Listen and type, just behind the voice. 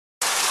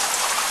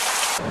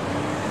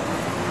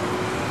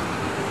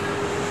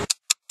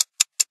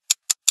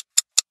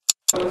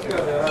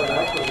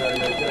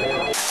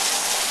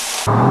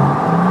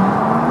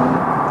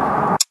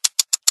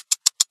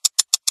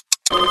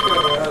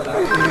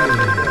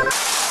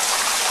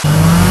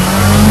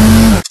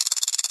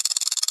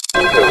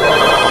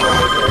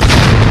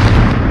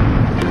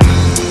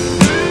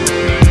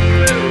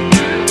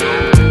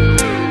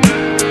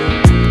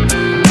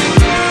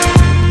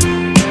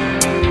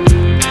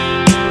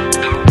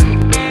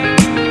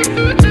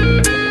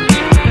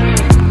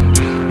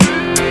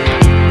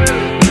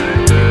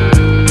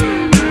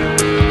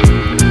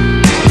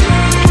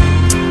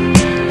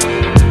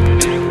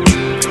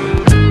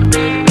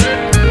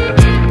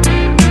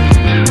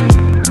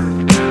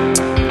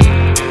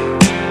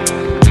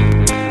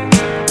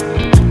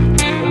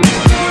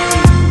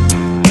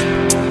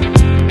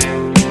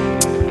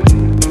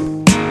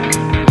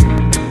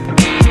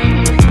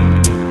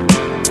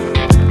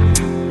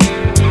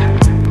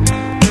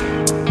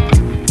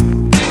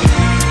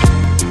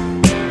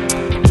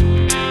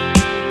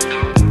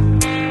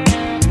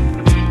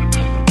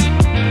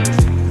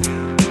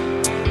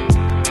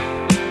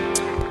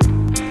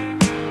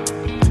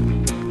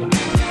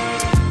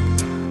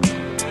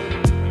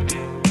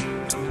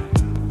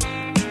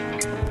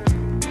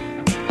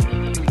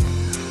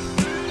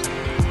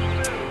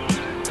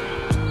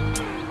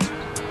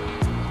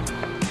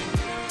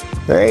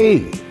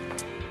Hey,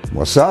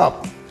 what's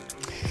up?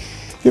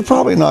 You're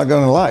probably not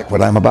going to like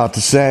what I'm about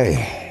to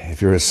say.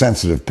 If you're a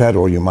sensitive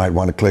pedal, you might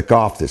want to click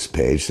off this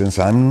page since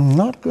I'm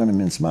not going to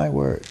mince my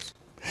words.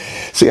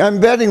 See,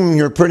 I'm betting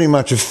you're pretty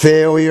much a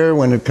failure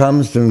when it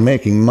comes to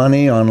making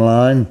money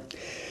online.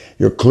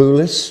 You're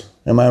clueless,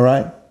 am I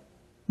right?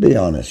 Be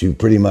honest, you've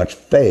pretty much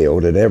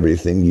failed at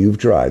everything you've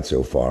tried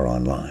so far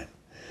online.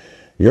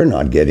 You're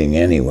not getting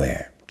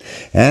anywhere.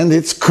 And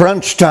it's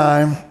crunch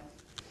time.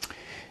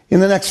 In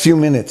the next few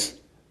minutes,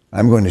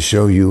 I'm going to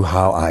show you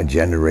how I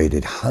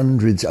generated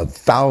hundreds of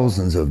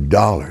thousands of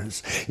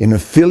dollars in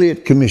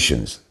affiliate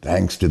commissions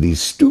thanks to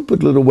these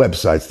stupid little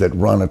websites that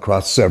run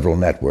across several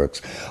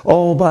networks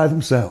all by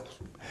themselves.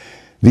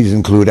 These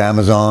include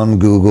Amazon,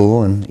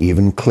 Google, and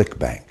even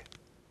ClickBank.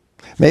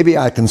 Maybe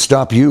I can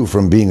stop you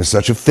from being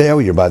such a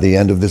failure by the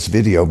end of this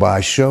video by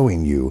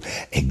showing you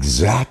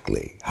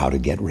exactly how to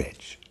get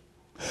rich.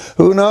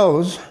 Who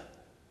knows?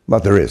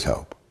 But there is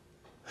hope.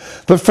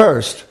 But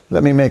first,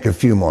 let me make a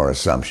few more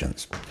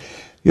assumptions.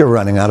 You're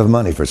running out of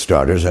money for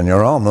starters, and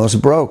you're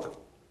almost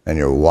broke. And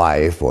your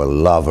wife or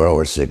lover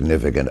or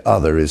significant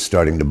other is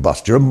starting to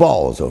bust your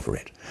balls over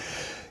it.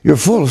 You're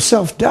full of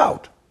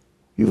self-doubt.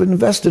 You've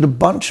invested a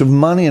bunch of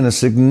money and a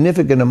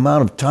significant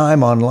amount of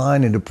time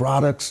online into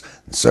products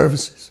and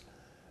services.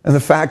 And the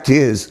fact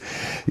is,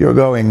 you're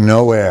going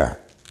nowhere.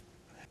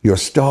 You're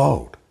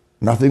stalled.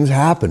 Nothing's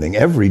happening.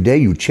 Every day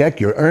you check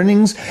your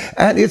earnings,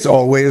 and it's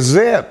always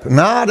zip.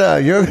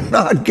 Nada. You're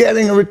not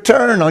getting a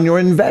return on your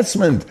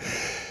investment.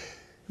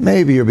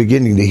 Maybe you're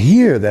beginning to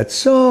hear that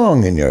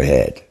song in your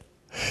head.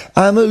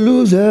 I'm a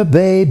loser,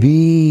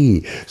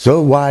 baby,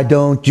 so why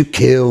don't you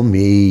kill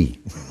me?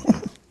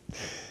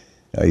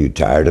 Are you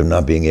tired of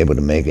not being able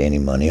to make any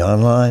money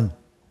online?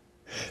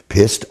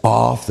 Pissed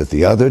off that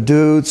the other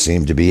dudes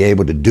seem to be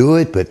able to do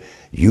it, but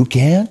you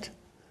can't?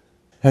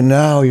 And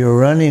now you're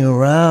running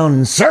around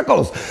in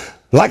circles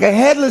like a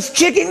headless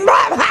chicken,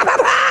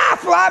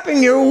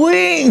 flapping your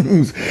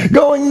wings,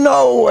 going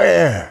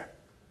nowhere.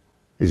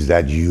 Is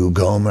that you,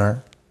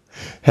 Gomer?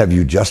 Have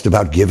you just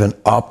about given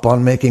up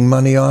on making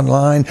money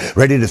online,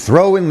 ready to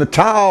throw in the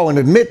towel and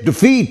admit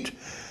defeat?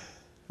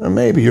 Or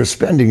maybe you're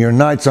spending your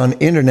nights on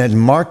internet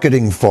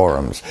marketing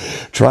forums,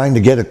 trying to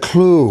get a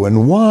clue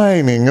and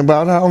whining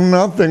about how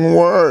nothing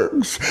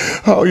works,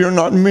 how you're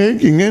not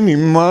making any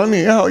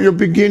money, how you're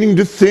beginning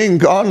to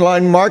think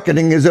online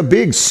marketing is a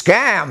big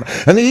scam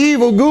and the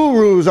evil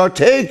gurus are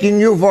taking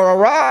you for a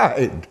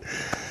ride.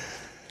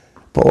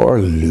 Poor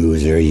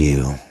loser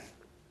you.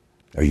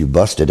 Are you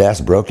busted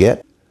ass broke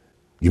yet?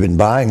 You've been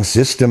buying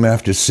system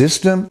after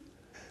system?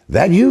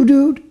 That you,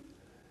 dude?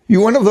 You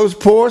one of those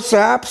poor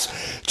saps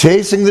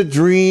chasing the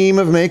dream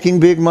of making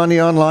big money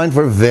online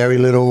for very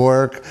little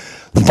work?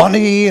 The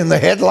money in the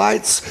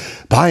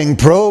headlights, buying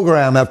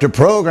program after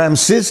program,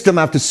 system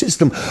after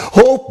system,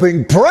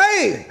 hoping,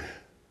 praying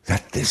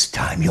that this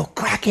time you'll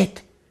crack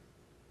it.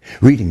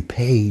 Reading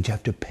page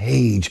after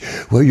page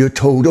where you're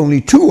told only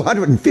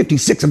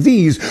 256 of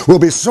these will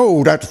be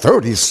sold at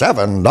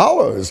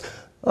 $37.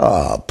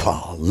 Ah,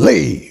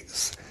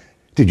 please.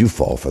 Did you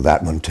fall for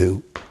that one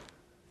too?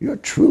 You're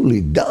truly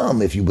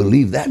dumb if you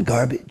believe that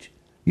garbage.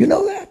 You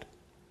know that?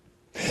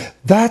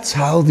 That's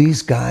how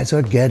these guys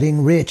are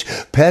getting rich,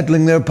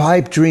 peddling their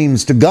pipe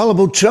dreams to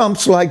gullible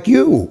chumps like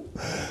you.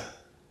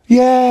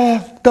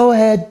 Yeah, go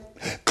ahead.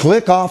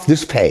 Click off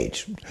this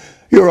page.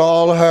 You're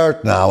all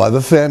hurt now. I've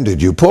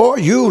offended you. Poor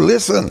you,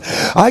 listen.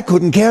 I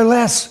couldn't care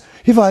less.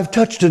 If I've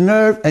touched a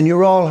nerve and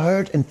you're all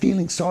hurt and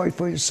feeling sorry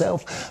for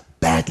yourself,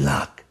 bad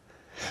luck.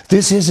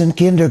 This isn't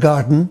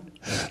kindergarten.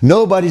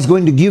 Nobody's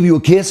going to give you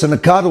a kiss and a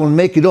cuddle and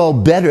make it all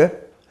better.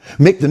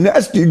 Make the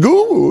nasty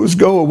gurus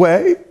go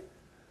away.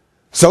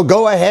 So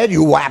go ahead,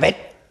 you wabbit.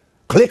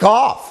 Click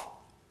off.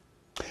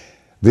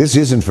 This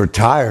isn't for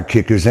tire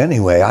kickers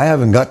anyway. I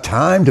haven't got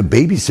time to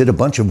babysit a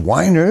bunch of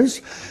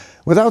whiners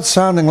without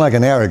sounding like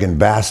an arrogant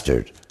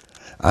bastard.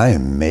 I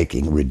am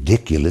making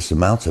ridiculous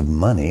amounts of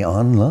money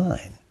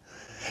online.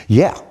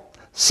 Yeah,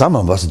 some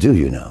of us do,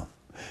 you know.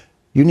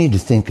 You need to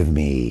think of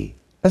me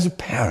as a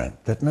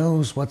parent that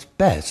knows what's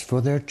best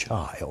for their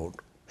child.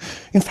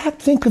 In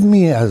fact, think of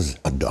me as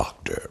a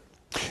doctor,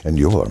 and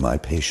you're my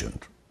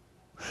patient.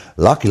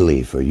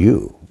 Luckily for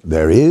you,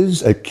 there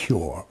is a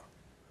cure.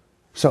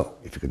 So,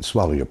 if you can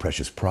swallow your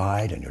precious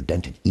pride and your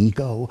dented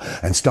ego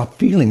and stop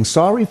feeling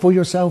sorry for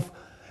yourself,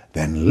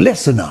 then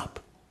listen up.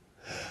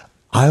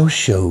 I'll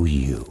show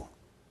you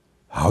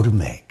how to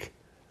make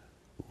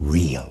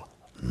real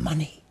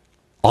money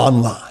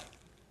online.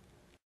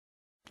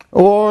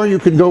 Or you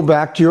can go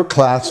back to your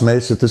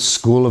classmates at the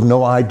School of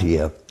No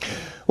Idea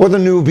or the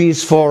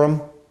Newbies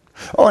Forum,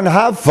 and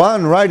have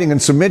fun writing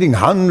and submitting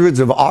hundreds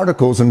of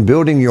articles and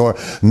building your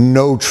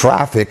no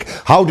traffic,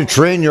 how to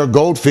train your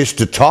goldfish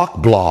to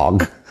talk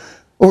blog,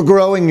 or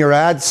growing your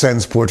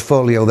AdSense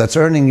portfolio that's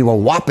earning you a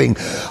whopping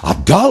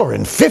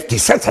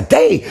 $1.50 a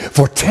day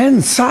for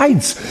 10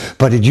 sites.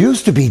 But it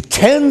used to be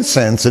 10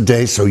 cents a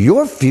day, so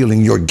you're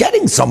feeling you're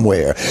getting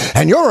somewhere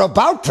and you're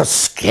about to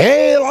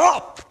scale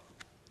up.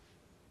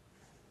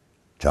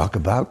 Talk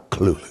about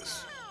clueless.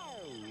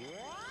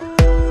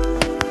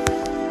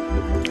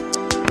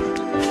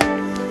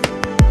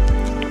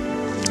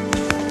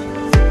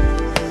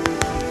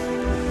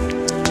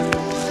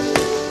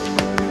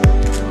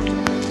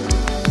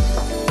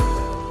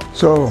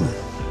 So,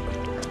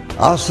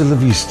 hasta la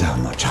vista,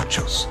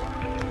 muchachos.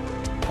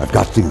 I've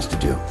got things to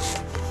do.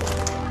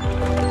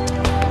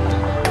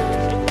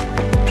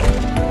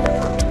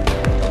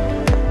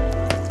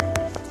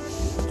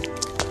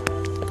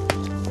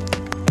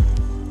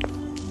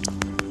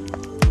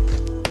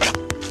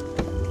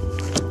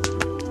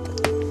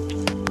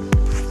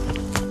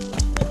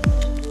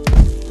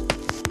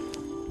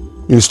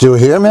 You still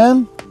here,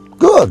 man?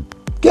 Good.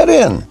 Get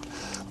in.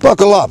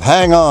 Buckle up,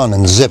 hang on,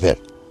 and zip it.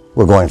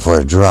 We're going for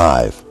a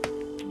drive.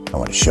 I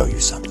want to show you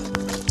something.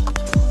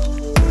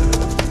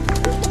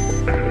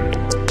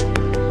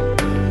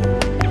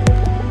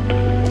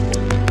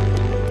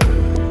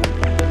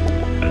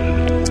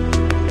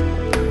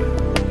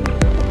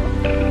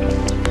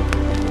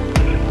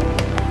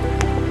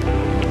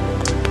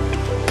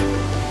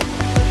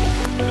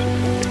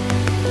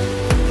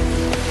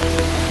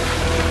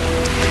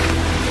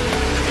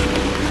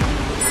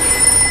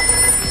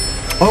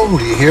 Oh,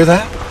 do you hear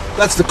that?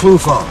 That's the clue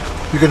phone.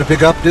 You gonna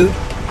pick up, dude?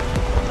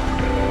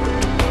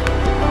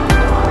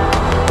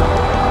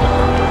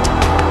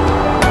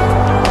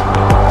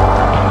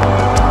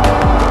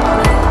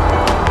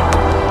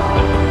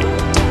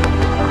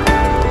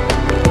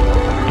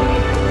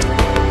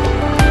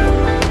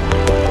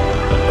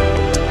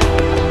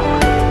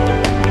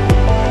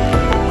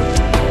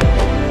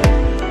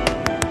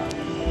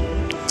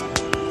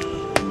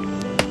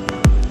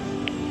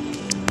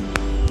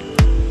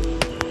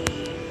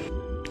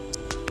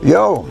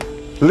 Yo,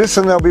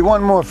 listen, there'll be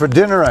one more for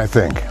dinner, I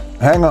think.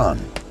 Hang on.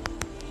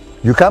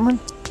 You coming?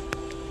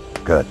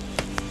 Good.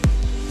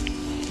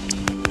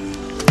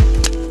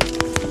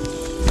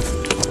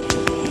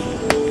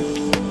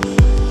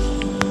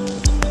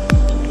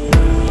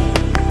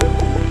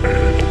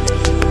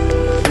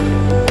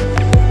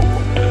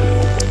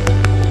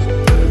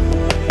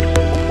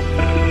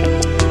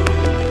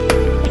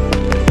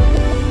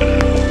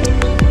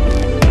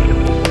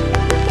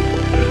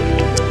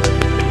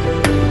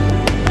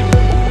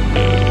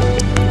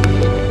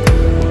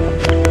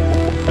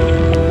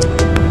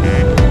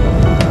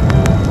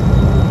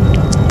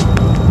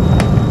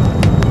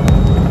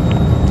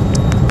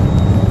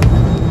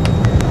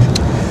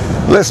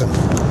 Listen,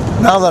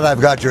 now that I've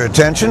got your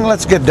attention,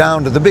 let's get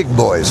down to the big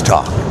boys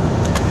talk.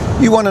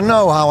 You want to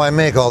know how I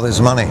make all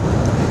this money?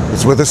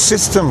 It's with a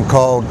system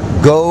called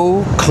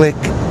Go Click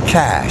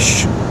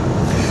Cash.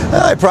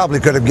 I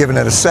probably could have given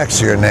it a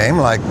sexier name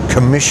like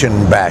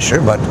Commission Basher,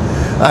 but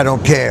I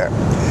don't care.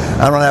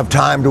 I don't have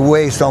time to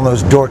waste on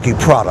those dorky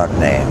product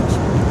names.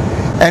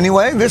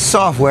 Anyway, this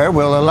software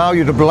will allow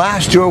you to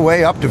blast your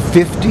way up to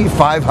 $50,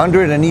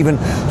 $500, and even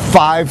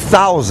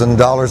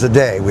 $5,000 a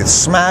day with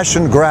smash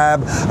and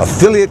grab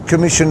affiliate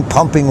commission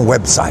pumping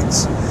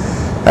websites.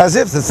 As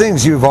if the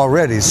things you've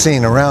already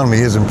seen around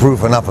me isn't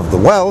proof enough of the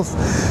wealth,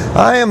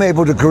 I am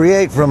able to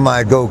create from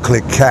my Go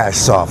Click Cash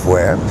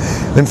software.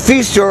 Then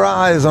feast your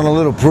eyes on a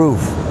little proof.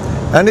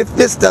 And if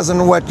this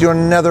doesn't whet your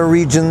nether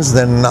regions,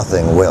 then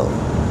nothing will.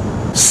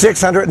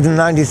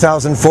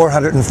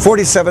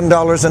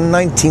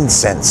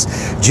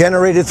 $690,447.19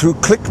 generated through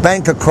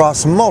ClickBank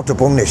across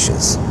multiple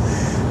niches.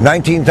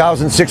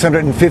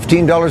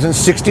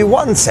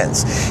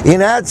 $19,615.61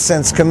 in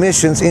AdSense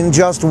commissions in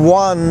just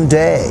one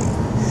day.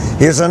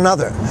 Here's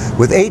another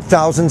with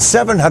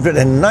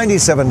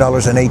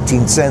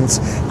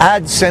 $8,797.18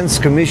 AdSense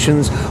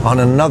commissions on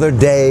another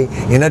day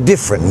in a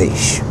different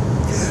niche.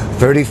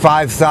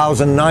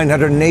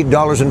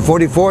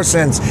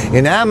 $35,908.44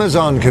 in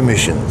Amazon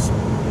commissions.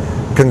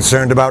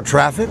 Concerned about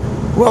traffic?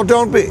 Well,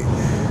 don't be.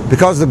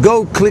 because the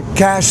Go Click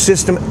Cash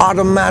system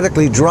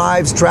automatically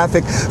drives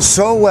traffic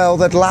so well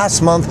that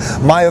last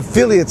month my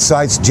affiliate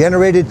sites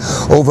generated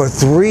over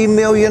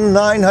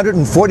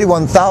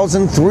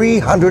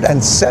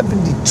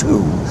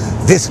 3,941,372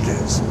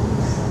 visitors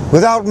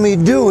without me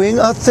doing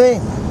a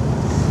thing.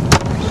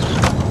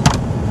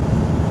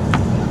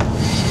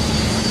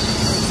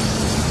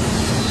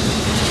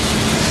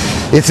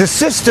 It's a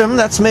system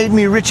that's made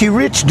me Richie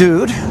Rich,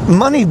 dude.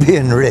 Money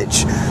being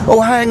rich.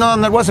 Oh, hang on,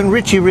 that wasn't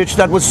Richie Rich,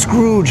 that was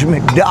Scrooge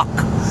McDuck.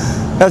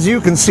 As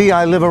you can see,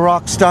 I live a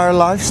rock star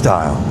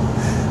lifestyle.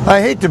 I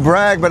hate to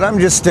brag, but I'm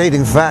just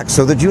stating facts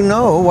so that you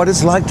know what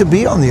it's like to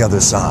be on the other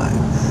side.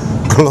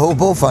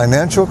 Global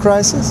financial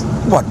crisis?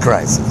 What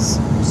crisis?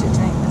 You should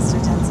drink, Mr.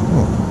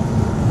 Denzel.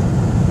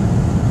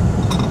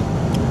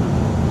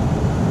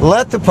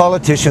 Let the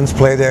politicians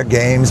play their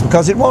games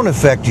because it won't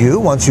affect you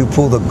once you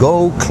pull the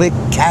Go Click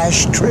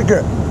Cash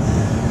trigger.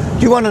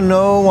 Do you want to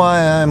know why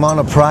I'm on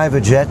a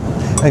private jet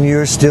and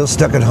you're still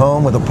stuck at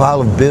home with a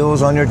pile of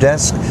bills on your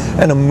desk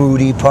and a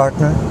moody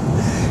partner?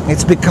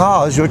 It's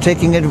because you're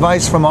taking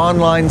advice from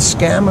online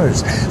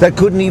scammers that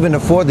couldn't even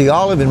afford the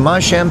olive in my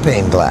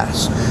champagne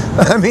glass.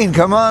 I mean,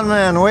 come on,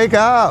 man, wake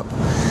up.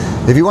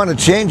 If you want to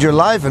change your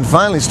life and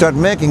finally start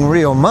making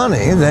real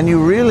money, then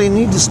you really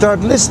need to start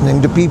listening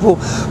to people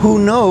who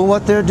know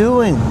what they're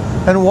doing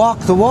and walk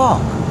the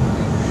walk.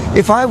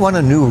 If I want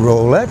a new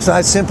Rolex,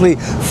 I simply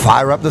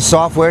fire up the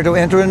software to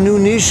enter a new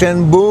niche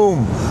and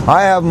boom,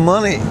 I have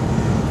money.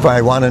 If I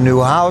want a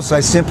new house,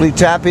 I simply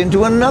tap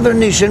into another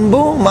niche and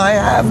boom, I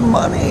have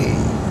money.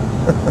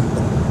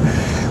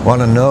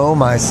 Want to know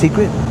my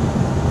secret?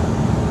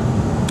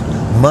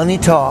 Money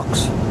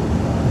talks,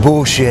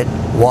 bullshit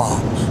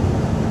walks.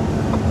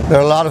 There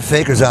are a lot of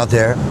fakers out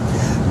there,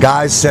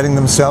 guys setting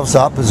themselves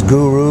up as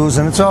gurus,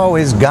 and it's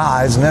always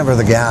guys, never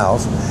the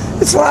gals.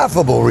 It's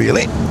laughable,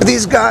 really.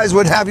 These guys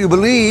would have you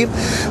believe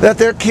that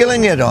they're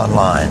killing it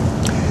online.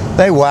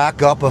 They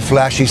whack up a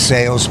flashy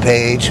sales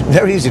page.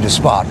 They're easy to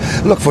spot.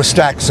 Look for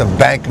stacks of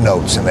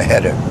banknotes in the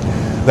header.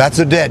 That's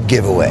a dead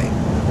giveaway.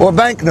 Or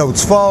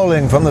banknotes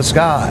falling from the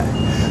sky.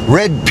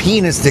 Red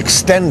penis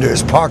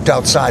extenders parked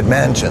outside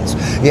mansions.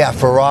 Yeah,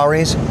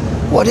 Ferraris.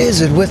 What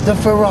is it with the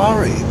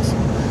Ferraris?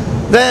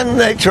 Then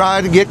they try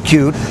to get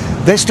cute.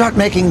 They start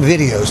making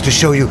videos to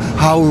show you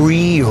how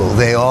real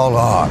they all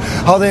are.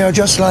 How they are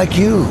just like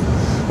you.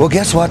 Well,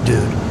 guess what,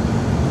 dude?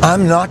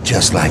 I'm not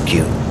just like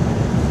you.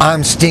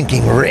 I'm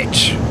stinking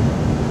rich.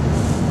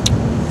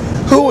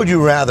 Who would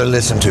you rather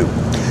listen to?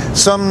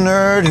 Some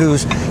nerd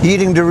who's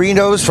eating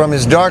Doritos from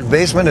his dark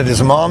basement at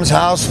his mom's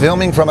house,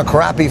 filming from a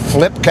crappy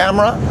flip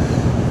camera?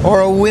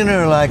 Or a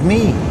winner like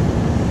me?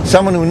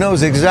 Someone who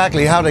knows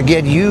exactly how to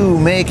get you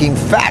making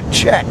fat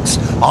checks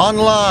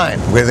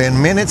online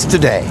within minutes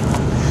today.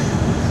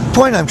 The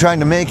point I'm trying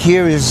to make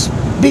here is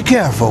be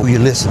careful who you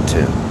listen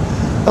to.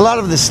 A lot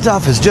of this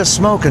stuff is just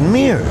smoke and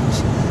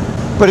mirrors.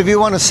 But if you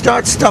want to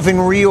start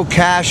stuffing real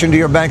cash into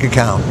your bank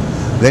account,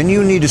 then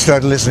you need to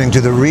start listening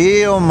to the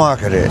real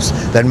marketers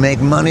that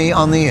make money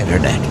on the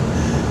internet.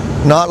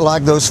 Not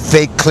like those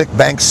fake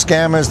clickbank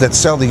scammers that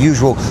sell the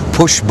usual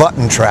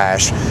push-button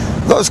trash.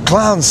 Those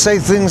clowns say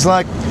things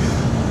like,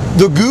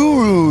 "The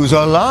gurus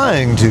are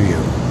lying to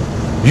you."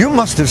 You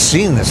must have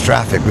seen this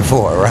traffic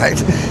before,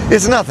 right?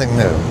 It's nothing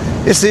new.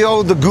 It's the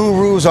old "the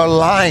gurus are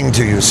lying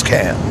to you"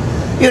 scam.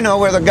 You know,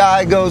 where the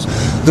guy goes,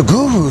 "The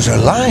gurus are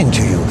lying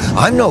to you.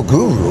 I'm no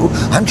guru.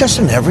 I'm just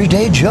an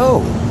everyday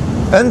Joe."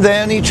 And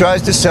then he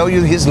tries to sell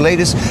you his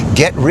latest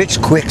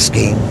get-rich-quick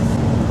scheme.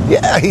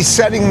 Yeah, he's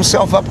setting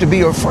himself up to be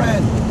your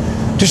friend,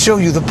 to show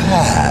you the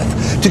path,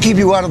 to keep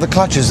you out of the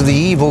clutches of the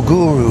evil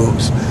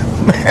gurus.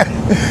 Man,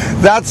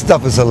 that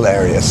stuff is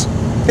hilarious.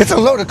 It's a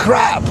load of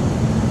crap.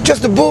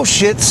 Just a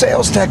bullshit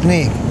sales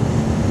technique.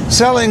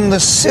 Selling the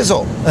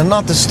sizzle and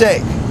not the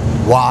steak.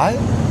 Why?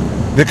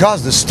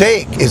 Because the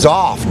steak is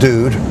off,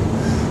 dude.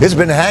 It's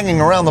been hanging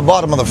around the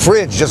bottom of the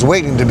fridge just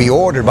waiting to be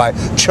ordered by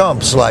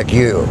chumps like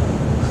you.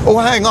 Oh,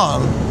 hang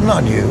on,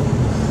 not you.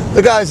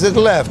 The guys that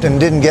left and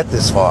didn't get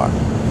this far.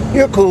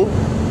 You're cool.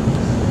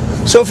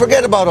 So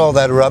forget about all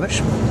that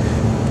rubbish.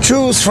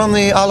 Choose from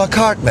the a la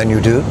carte menu,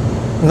 dude,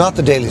 not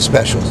the daily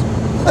specials.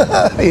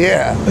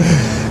 Yeah.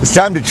 It's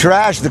time to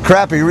trash the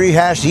crappy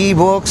rehashed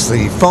ebooks,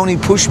 the phony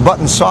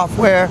push-button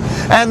software,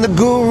 and the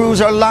gurus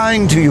are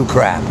lying to you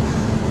crap.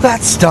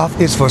 That stuff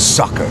is for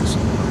suckers.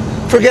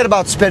 Forget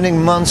about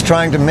spending months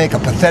trying to make a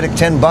pathetic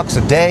 $10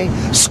 a day.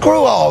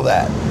 Screw all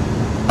that.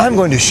 I'm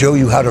going to show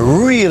you how to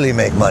really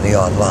make money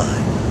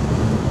online.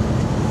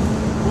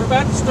 We're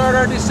about to start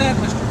our descent,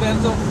 Mr.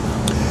 Denzel.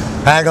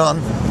 Hang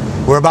on.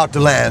 We're about to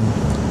land.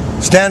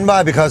 Stand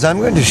by because I'm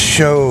going to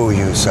show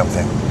you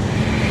something.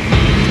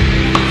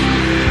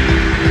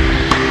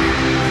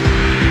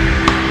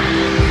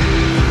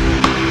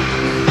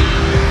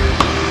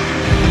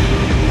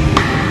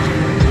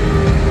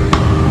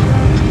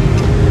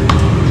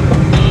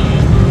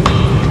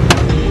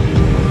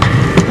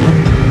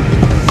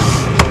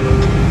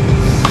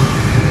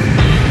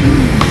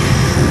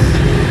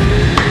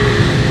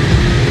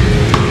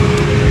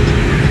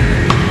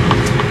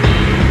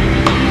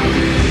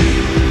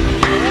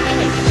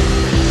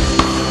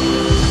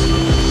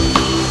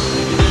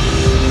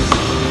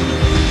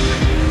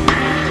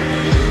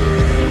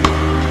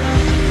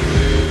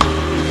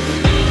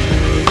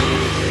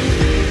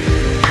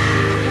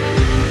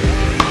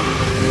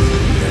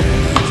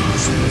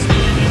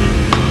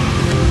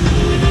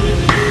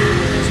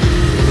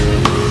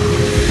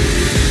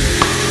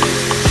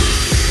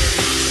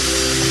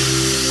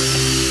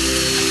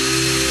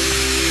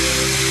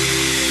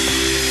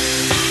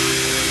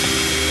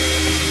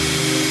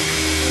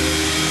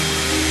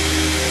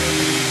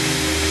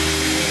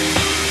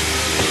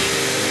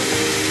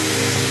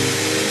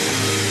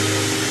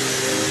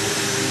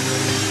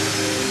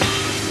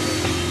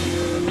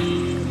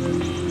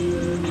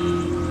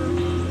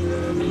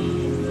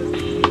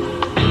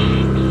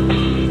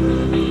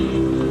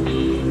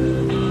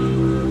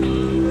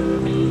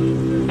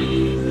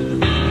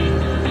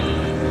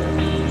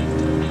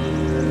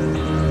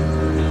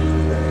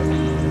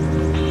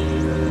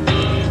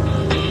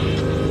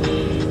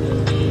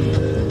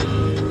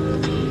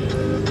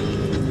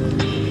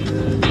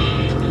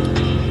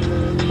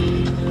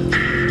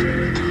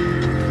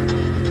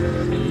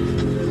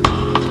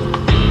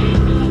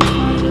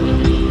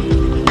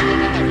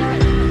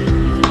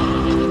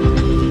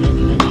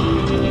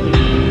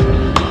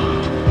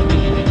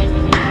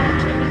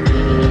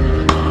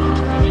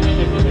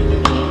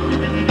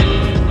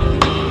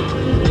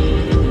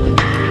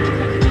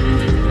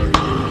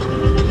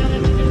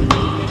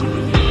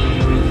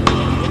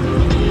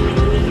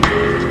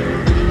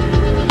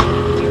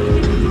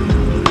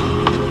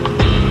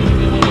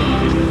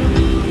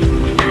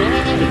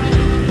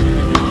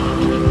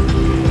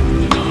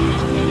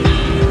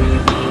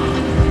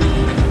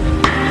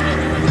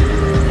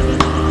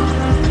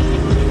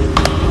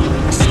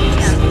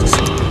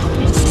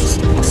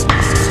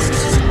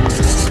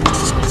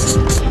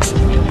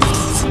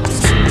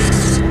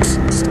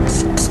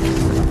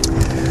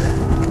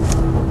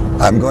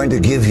 I'm going to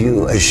give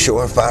you a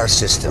surefire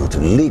system to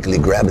legally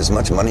grab as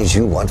much money as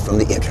you want from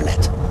the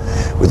internet.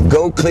 With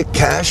Go Click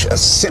Cash, a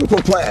simple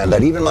plan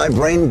that even my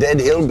brain-dead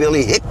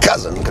hillbilly hick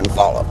cousin can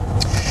follow.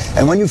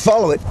 And when you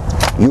follow it,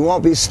 you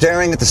won't be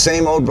staring at the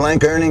same old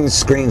blank earnings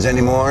screens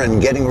anymore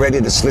and getting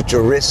ready to slit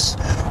your wrists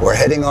or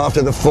heading off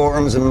to the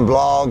forums and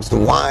blogs to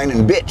whine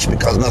and bitch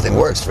because nothing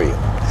works for you.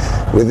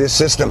 With this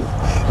system,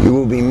 you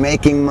will be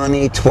making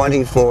money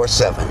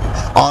 24/7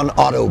 on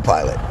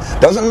autopilot.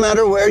 Doesn't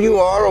matter where you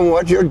are or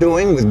what you're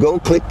doing, with Go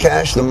Click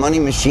Cash, the money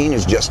machine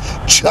is just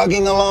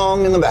chugging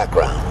along in the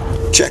background.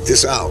 Check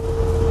this out.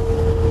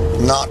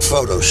 Not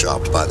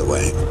photoshopped, by the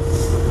way.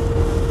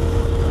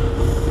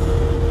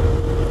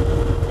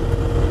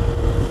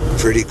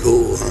 Pretty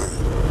cool,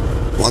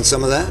 huh? Want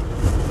some of that?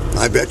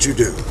 I bet you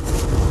do.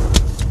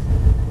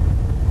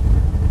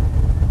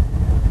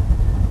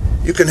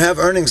 You can have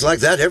earnings like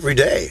that every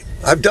day.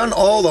 I've done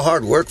all the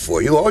hard work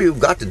for you. All you've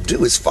got to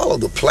do is follow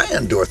the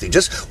plan, Dorothy.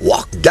 Just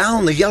walk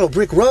down the yellow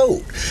brick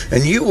road,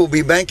 and you will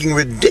be banking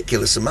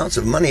ridiculous amounts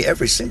of money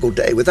every single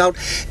day without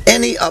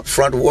any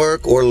upfront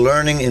work or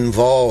learning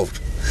involved.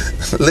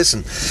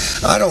 Listen,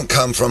 I don't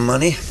come from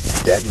money.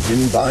 Daddy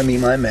didn't buy me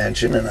my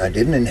mansion, and I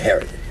didn't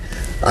inherit it.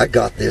 I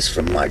got this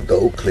from my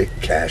Go Click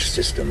Cash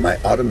system, my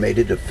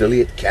automated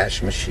affiliate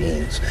cash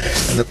machines.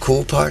 And the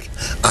cool part,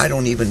 I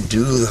don't even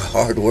do the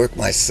hard work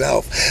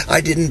myself. I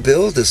didn't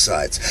build the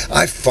sites.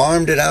 I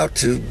farmed it out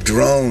to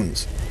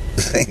drones.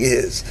 The thing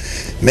is,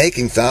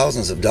 making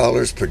thousands of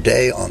dollars per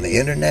day on the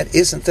internet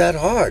isn't that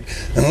hard,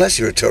 unless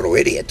you're a total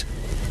idiot.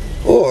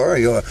 Or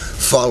you're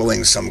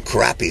following some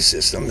crappy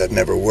system that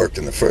never worked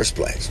in the first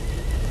place.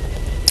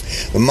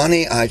 The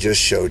money I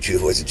just showed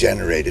you was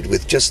generated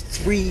with just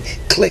 3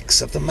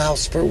 clicks of the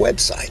mouse per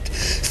website.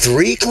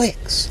 3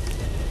 clicks.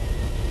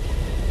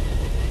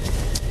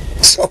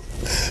 So,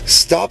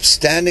 stop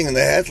standing in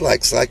the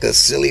headlights like a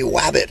silly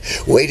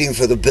wabbit, waiting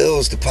for the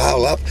bills to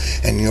pile up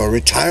and your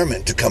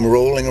retirement to come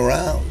rolling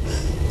around.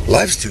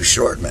 Life's too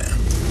short, man.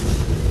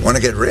 Want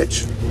to get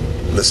rich?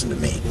 Listen to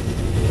me.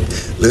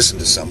 Listen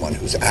to someone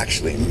who's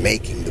actually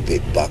making the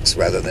big bucks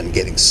rather than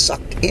getting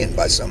sucked in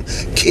by some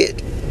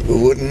kid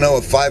who wouldn't know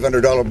a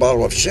 $500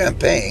 bottle of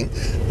champagne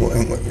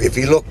if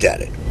he looked at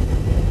it.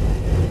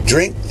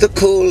 Drink the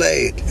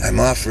Kool-Aid I'm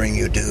offering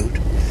you, dude.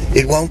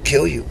 It won't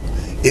kill you.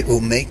 It will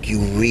make you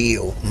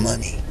real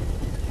money.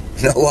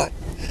 You know what?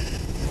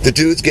 The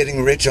dudes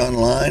getting rich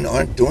online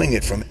aren't doing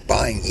it from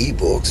buying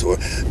ebooks or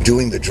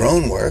doing the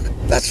drone work.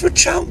 That's for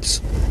chumps.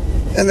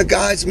 And the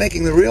guys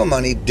making the real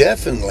money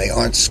definitely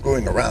aren't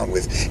screwing around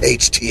with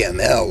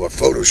HTML or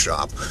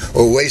Photoshop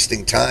or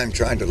wasting time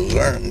trying to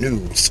learn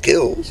new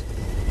skills.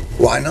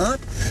 Why not?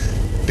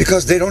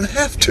 Because they don't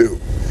have to.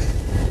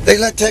 They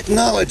let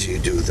technology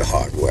do the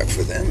hard work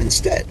for them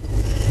instead.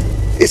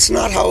 It's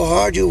not how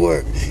hard you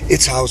work,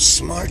 it's how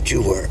smart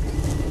you work.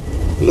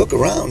 Look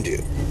around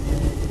you.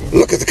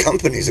 Look at the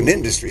companies and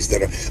industries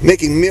that are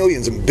making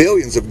millions and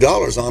billions of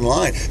dollars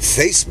online.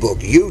 Facebook,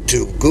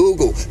 YouTube,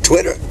 Google,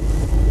 Twitter.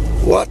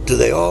 What do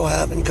they all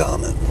have in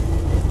common?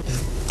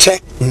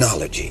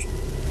 Technology.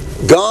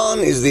 Gone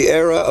is the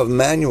era of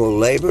manual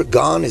labor.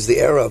 Gone is the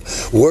era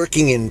of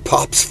working in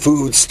Pop's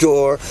food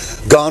store.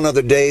 Gone are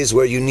the days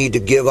where you need to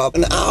give up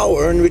an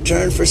hour in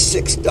return for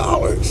 $6.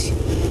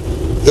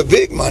 The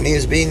big money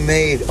is being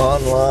made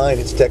online.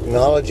 It's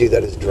technology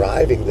that is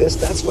driving this.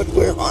 That's what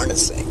we're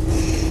harnessing.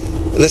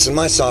 Listen,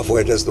 my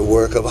software does the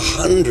work of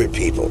 100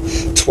 people,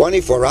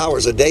 24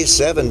 hours a day,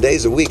 7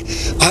 days a week.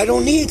 I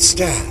don't need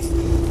staff.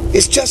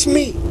 It's just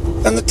me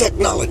and the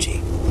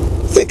technology.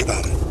 Think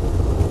about it.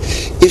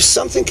 If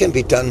something can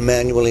be done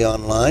manually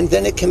online,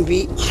 then it can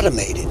be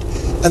automated.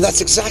 And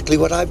that's exactly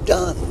what I've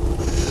done.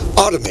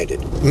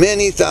 Automated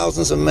many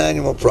thousands of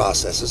manual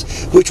processes,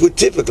 which would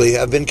typically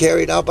have been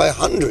carried out by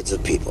hundreds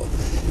of people.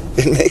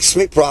 It makes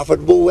me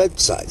profitable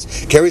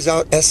websites, carries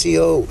out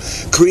SEO,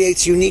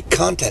 creates unique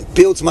content,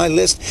 builds my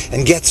list,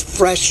 and gets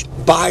fresh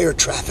buyer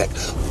traffic,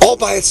 all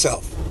by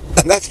itself.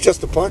 And that's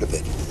just a part of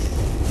it.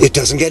 It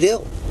doesn't get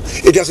ill.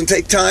 It doesn't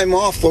take time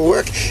off for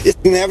work. It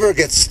never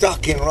gets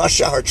stuck in rush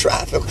hour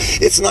traffic.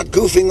 It's not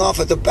goofing off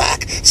at the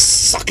back,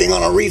 sucking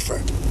on a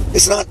reefer.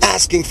 It's not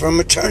asking for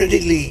maternity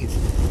leave.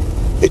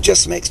 It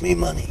just makes me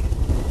money.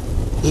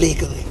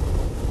 Legally.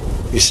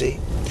 You see,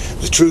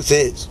 the truth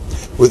is,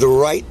 with the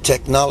right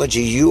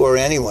technology, you or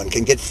anyone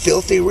can get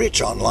filthy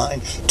rich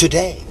online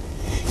today,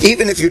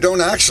 even if you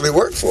don't actually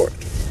work for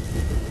it.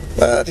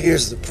 But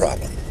here's the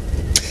problem.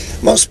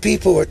 Most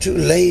people are too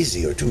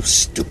lazy or too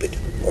stupid,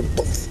 or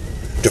both,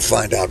 to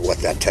find out what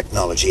that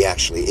technology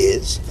actually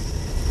is.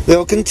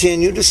 They'll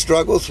continue to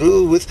struggle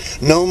through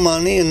with no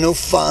money and no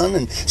fun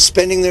and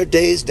spending their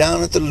days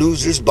down at the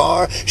loser's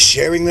bar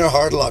sharing their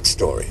hard luck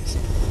stories.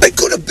 I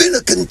could have been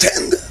a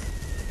contender.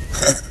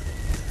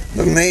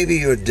 But maybe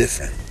you're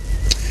different.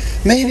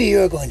 Maybe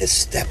you're going to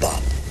step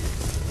up.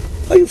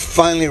 Are you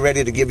finally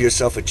ready to give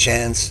yourself a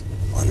chance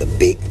on the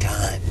big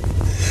time?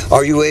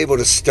 Are you able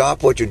to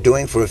stop what you're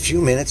doing for a few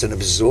minutes and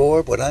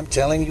absorb what I'm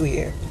telling you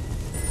here?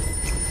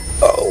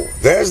 Oh,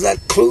 there's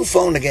that clue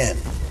phone again.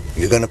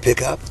 You gonna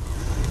pick up?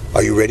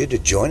 Are you ready to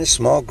join a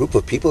small group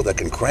of people that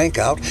can crank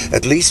out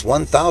at least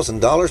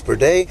 $1,000 per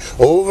day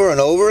over and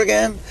over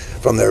again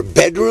from their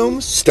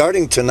bedrooms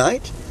starting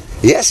tonight?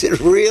 Yes, it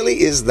really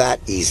is that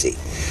easy.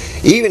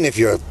 Even if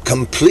you're a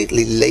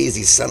completely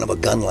lazy son of a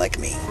gun like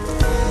me.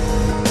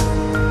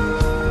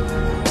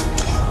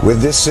 With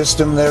this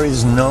system, there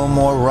is no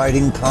more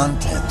writing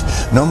content,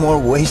 no more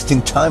wasting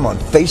time on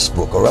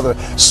Facebook or other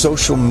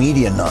social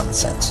media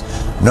nonsense,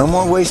 no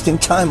more wasting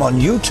time on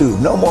YouTube,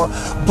 no more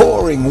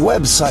boring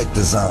website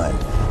design,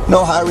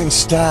 no hiring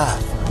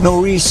staff, no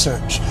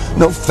research,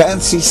 no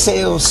fancy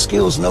sales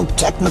skills, no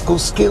technical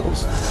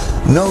skills,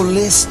 no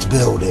list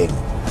building,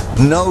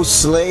 no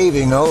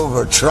slaving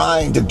over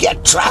trying to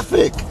get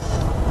traffic.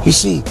 You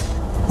see,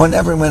 when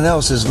everyone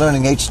else is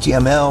learning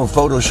HTML,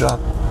 Photoshop,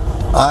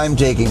 I'm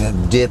taking a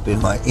dip in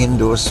my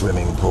indoor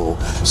swimming pool,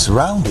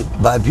 surrounded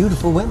by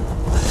beautiful women,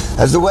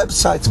 as the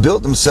websites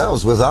build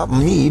themselves without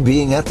me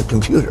being at the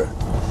computer.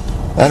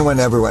 And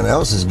when everyone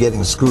else is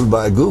getting screwed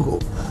by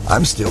Google,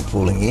 I'm still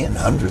pulling in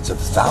hundreds of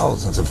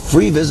thousands of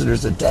free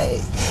visitors a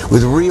day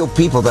with real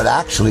people that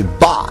actually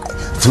buy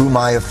through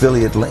my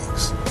affiliate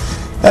links.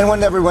 And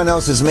when everyone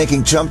else is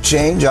making chump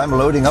change, I'm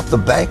loading up the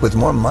bank with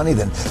more money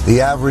than the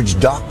average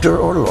doctor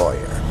or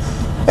lawyer.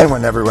 And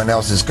when everyone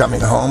else is coming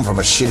home from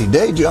a shitty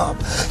day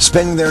job,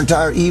 spending their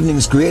entire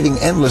evenings creating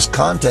endless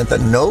content that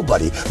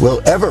nobody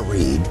will ever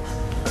read,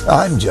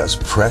 I'm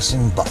just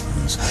pressing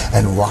buttons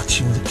and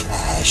watching the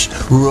cash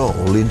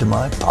roll into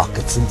my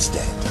pockets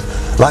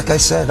instead. Like I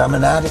said, I'm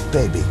an addict,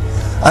 baby.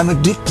 I'm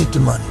addicted to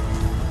money.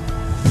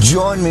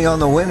 Join me on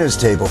the winner's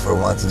table for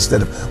once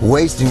instead of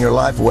wasting your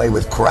life away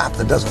with crap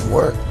that doesn't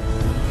work.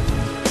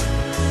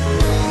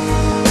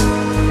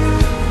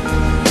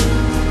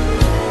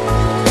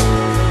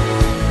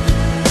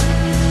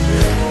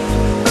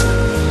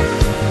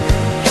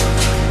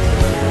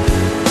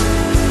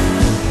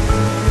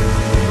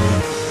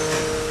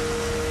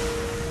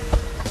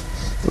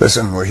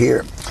 Listen, we're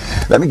here.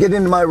 Let me get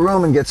into my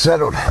room and get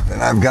settled.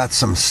 And I've got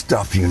some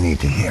stuff you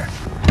need to hear.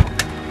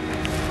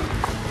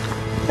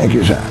 Thank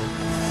you, sir.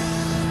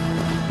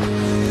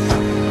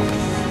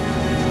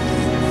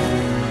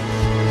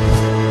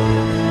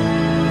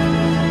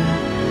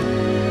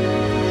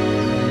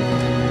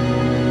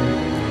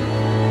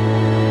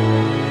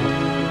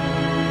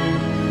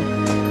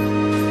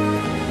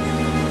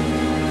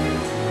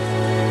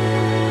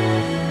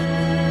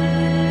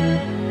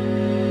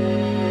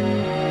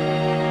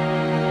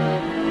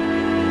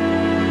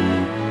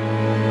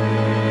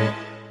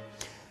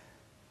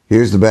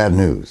 Here's the bad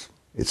news.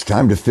 It's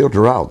time to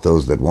filter out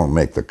those that won't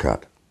make the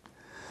cut.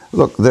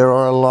 Look, there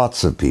are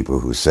lots of people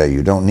who say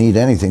you don't need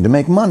anything to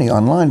make money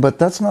online, but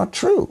that's not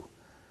true.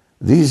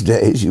 These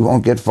days, you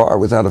won't get far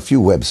without a few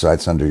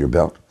websites under your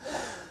belt.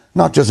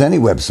 Not just any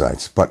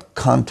websites, but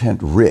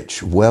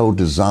content-rich,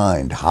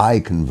 well-designed,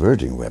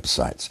 high-converting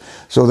websites,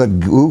 so that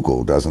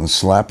Google doesn't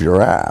slap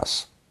your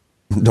ass.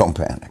 Don't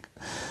panic,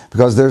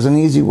 because there's an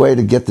easy way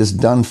to get this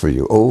done for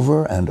you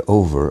over and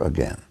over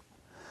again.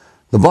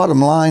 The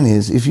bottom line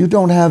is, if you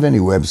don't have any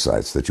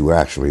websites that you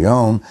actually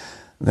own,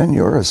 then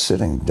you're a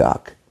sitting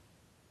duck.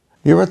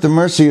 You're at the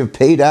mercy of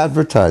paid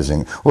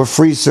advertising, or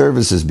free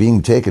services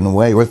being taken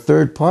away, or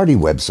third-party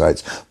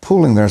websites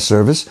pulling their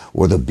service,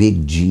 or the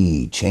big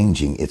G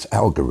changing its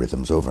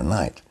algorithms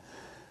overnight.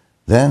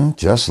 Then,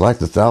 just like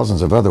the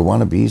thousands of other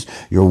wannabes,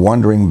 you're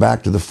wandering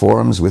back to the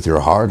forums with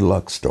your hard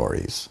luck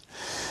stories.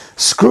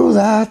 Screw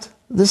that.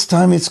 This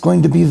time it's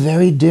going to be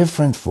very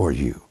different for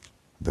you,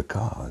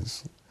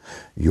 because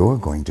you're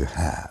going to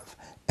have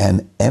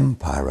an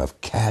empire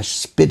of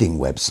cash-spitting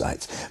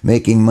websites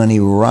making money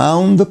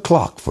round the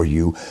clock for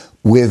you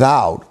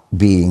without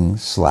being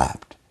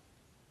slapped.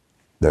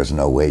 There's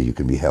no way you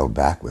can be held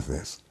back with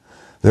this.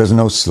 There's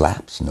no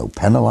slaps, no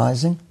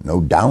penalizing,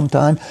 no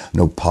downtime,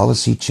 no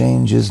policy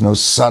changes, no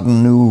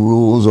sudden new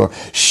rules or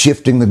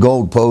shifting the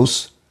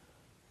goalposts.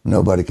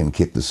 Nobody can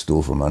kick the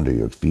stool from under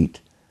your feet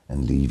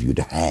and leave you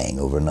to hang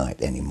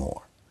overnight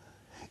anymore.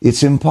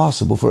 It's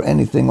impossible for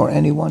anything or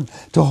anyone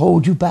to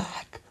hold you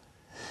back.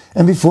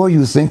 And before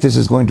you think this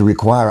is going to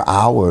require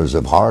hours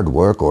of hard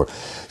work or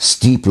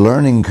steep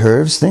learning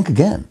curves, think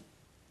again.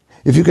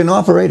 If you can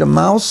operate a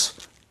mouse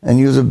and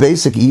use a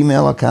basic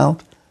email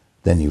account,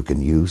 then you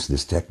can use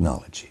this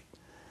technology.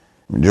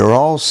 You're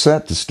all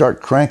set to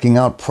start cranking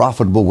out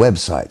profitable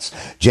websites,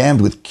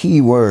 jammed with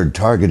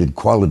keyword-targeted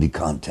quality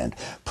content,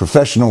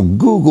 professional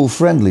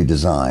Google-friendly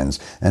designs,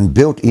 and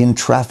built-in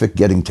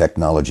traffic-getting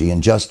technology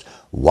in just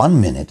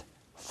 1 minute,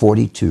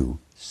 42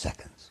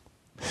 seconds.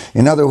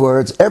 In other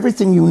words,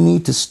 everything you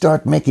need to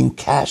start making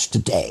cash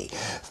today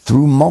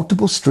through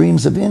multiple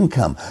streams of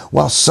income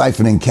while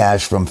siphoning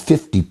cash from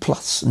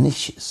 50-plus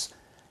niches.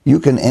 You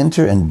can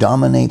enter and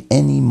dominate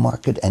any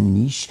market and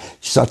niche,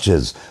 such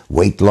as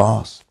weight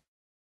loss,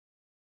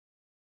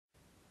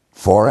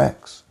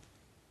 Forex,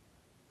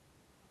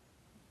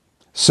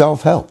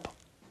 self-help,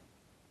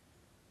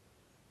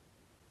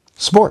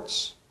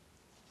 sports,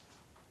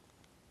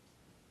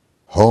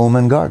 home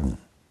and garden,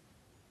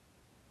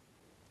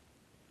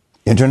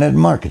 internet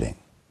marketing.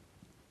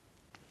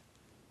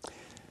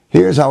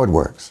 Here's how it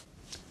works.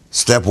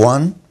 Step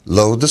 1,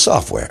 load the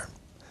software.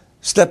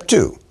 Step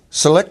 2,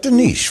 select a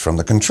niche from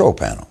the control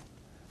panel.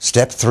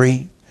 Step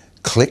 3,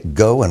 click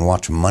go and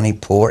watch money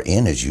pour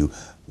in as you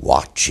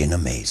watch in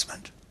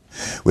amazement.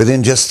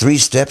 Within just 3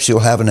 steps,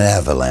 you'll have an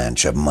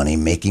avalanche of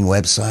money-making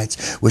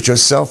websites which are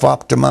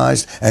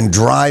self-optimized and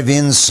drive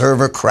in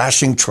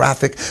server-crashing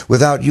traffic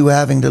without you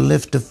having to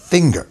lift a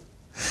finger.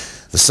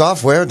 The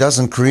software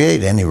doesn't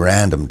create any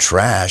random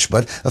trash,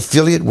 but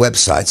affiliate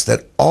websites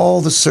that all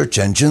the search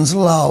engines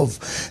love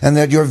and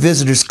that your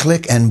visitors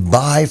click and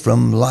buy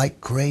from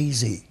like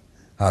crazy.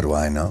 How do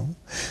I know?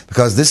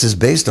 Because this is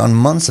based on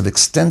months of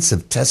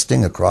extensive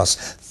testing across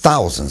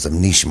thousands of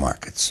niche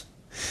markets.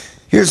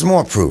 Here's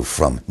more proof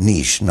from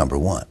niche number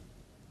 1.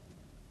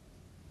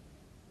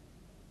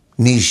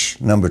 Niche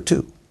number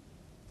 2.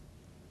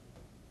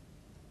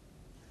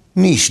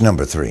 Niche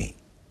number 3.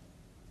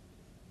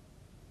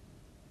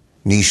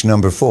 Niche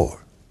number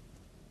 4.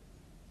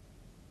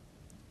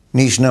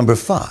 Niche number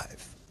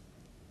 5.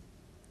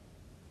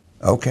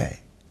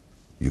 Okay,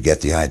 you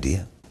get the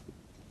idea.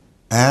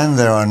 And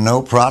there are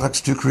no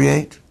products to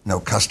create, no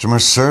customer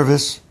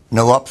service,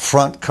 no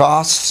upfront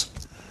costs.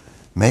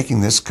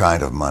 Making this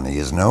kind of money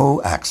is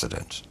no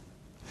accident.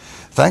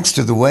 Thanks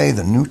to the way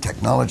the new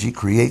technology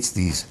creates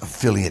these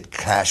affiliate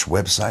cash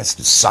websites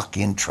to suck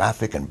in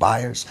traffic and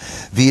buyers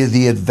via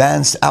the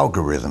advanced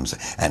algorithms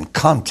and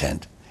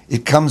content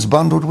it comes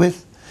bundled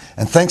with,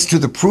 and thanks to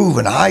the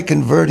proven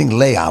high-converting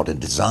layout and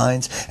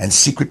designs and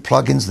secret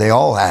plugins they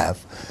all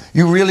have,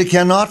 you really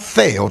cannot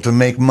fail to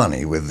make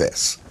money with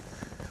this.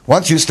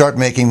 Once you start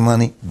making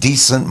money,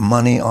 decent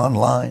money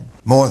online,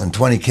 more than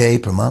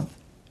 $20K per month,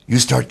 you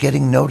start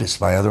getting noticed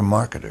by other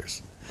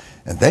marketers.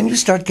 And then you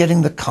start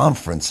getting the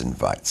conference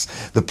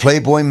invites, the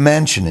Playboy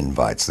Mansion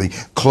invites, the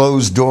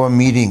closed-door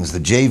meetings, the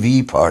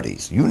JV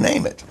parties, you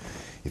name it.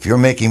 If you're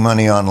making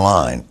money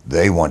online,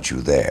 they want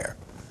you there.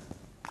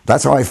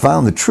 That's how I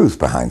found the truth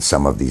behind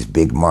some of these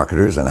big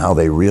marketers and how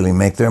they really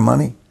make their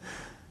money.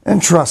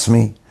 And trust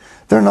me,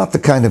 they're not the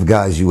kind of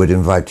guys you would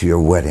invite to your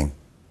wedding.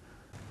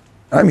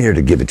 I'm here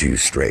to give it to you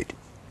straight.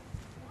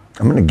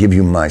 I'm going to give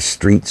you my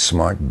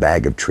street-smart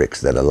bag of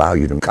tricks that allow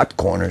you to cut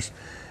corners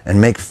and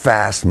make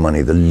fast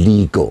money the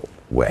legal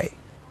way.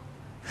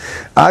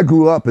 I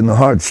grew up in the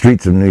hard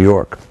streets of New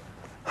York.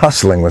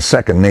 Hustling was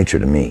second nature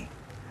to me.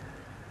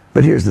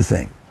 But here's the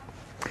thing.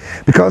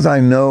 Because I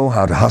know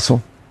how to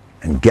hustle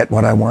and get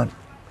what I want,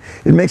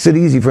 it makes it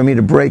easy for me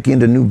to break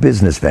into new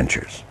business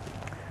ventures.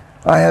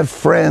 I have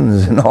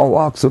friends in all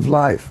walks of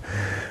life,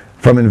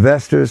 from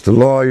investors to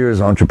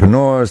lawyers,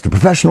 entrepreneurs to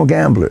professional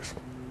gamblers.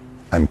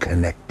 I'm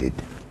connected.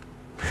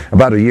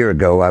 About a year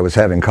ago, I was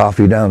having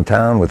coffee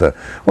downtown with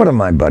one of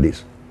my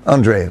buddies,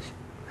 Andreas.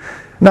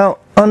 Now,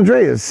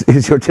 Andreas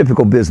is your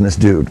typical business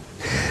dude.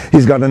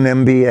 He's got an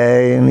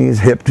MBA and he's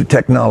hip to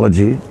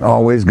technology,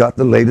 always got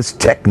the latest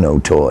techno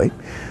toy.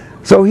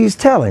 So he's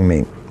telling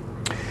me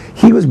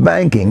he was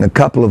banking a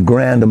couple of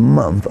grand a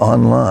month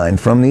online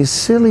from these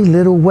silly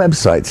little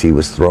websites he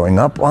was throwing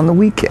up on the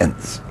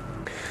weekends.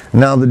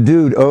 Now, the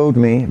dude owed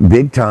me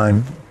big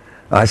time.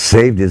 I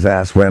saved his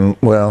ass when,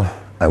 well,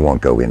 I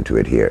won't go into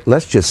it here.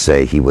 Let's just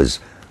say he was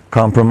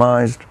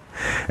compromised,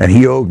 and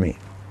he owed me.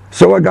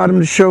 So I got him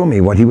to show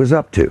me what he was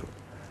up to.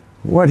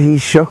 What he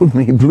showed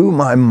me blew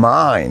my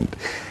mind.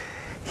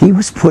 He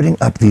was putting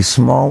up these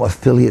small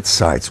affiliate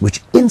sites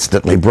which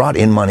instantly brought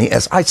in money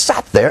as I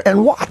sat there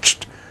and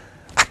watched.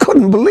 I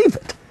couldn't believe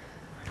it.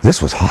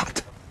 This was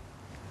hot.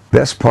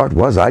 Best part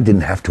was I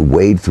didn't have to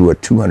wade through a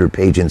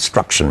 200-page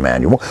instruction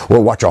manual or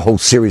watch a whole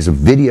series of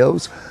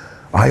videos.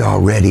 I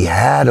already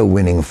had a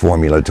winning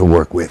formula to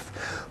work with.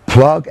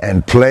 Plug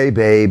and play,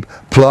 babe.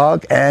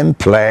 Plug and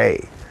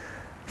play.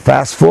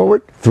 Fast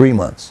forward 3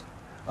 months.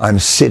 I'm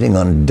sitting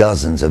on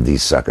dozens of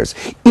these suckers,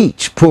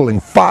 each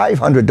pulling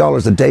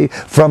 $500 a day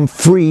from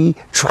free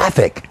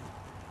traffic.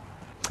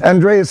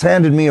 Andreas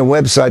handed me a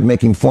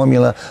website-making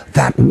formula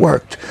that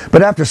worked,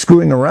 but after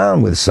screwing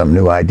around with some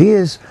new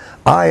ideas,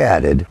 I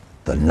added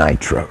the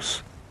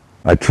nitros.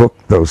 I took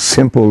those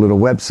simple little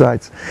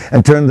websites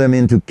and turned them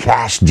into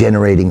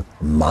cash-generating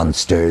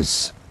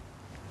monsters.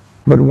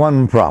 But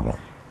one problem.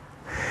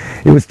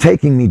 It was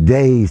taking me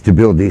days to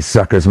build these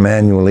suckers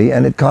manually,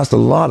 and it cost a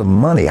lot of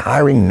money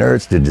hiring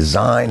nerds to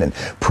design and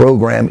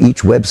program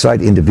each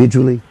website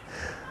individually.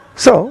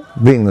 So,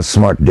 being the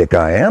smart dick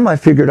I am, I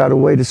figured out a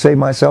way to save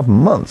myself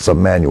months of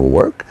manual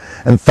work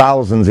and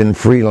thousands in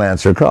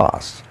freelancer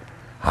costs.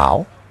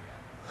 How?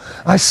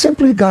 I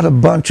simply got a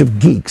bunch of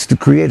geeks to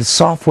create a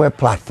software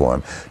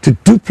platform to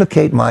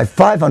duplicate my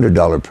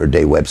 $500 per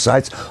day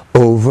websites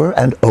over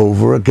and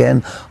over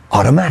again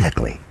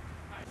automatically.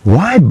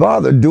 Why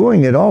bother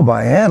doing it all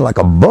by hand like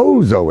a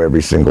bozo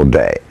every single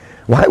day?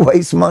 Why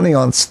waste money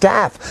on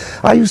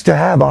staff? I used to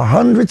have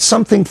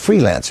 100-something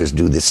freelancers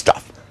do this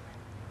stuff.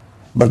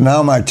 But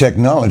now my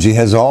technology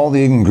has all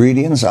the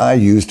ingredients I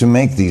use to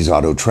make these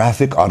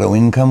auto-traffic,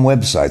 auto-income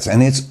websites,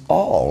 and it's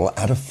all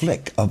at a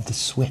flick of the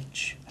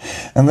switch.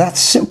 And that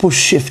simple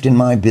shift in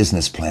my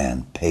business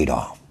plan paid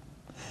off.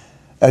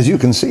 As you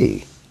can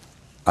see,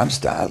 I'm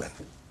styling.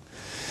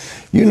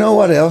 You know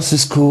what else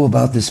is cool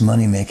about this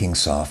money-making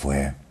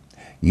software?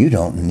 You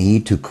don't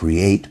need to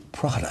create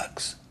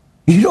products.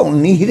 You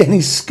don't need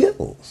any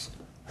skills.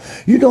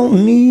 You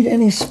don't need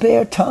any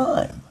spare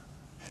time.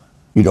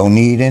 You don't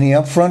need any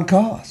upfront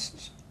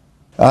costs.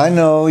 I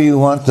know you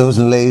want those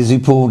lazy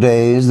pool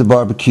days, the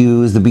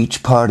barbecues, the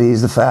beach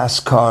parties, the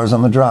fast cars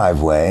on the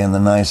driveway, and the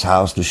nice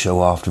house to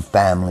show off to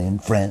family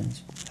and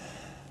friends.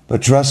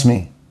 But trust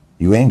me,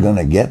 you ain't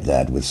gonna get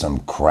that with some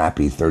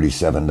crappy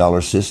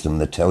 $37 system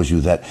that tells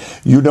you that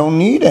you don't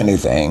need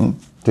anything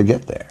to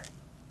get there.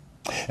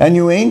 And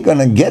you ain't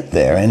gonna get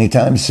there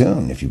anytime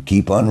soon if you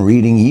keep on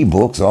reading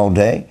ebooks all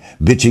day,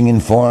 bitching in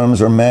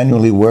forums, or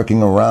manually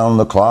working around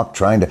the clock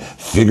trying to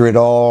figure it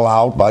all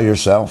out by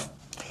yourself.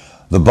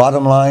 The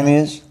bottom line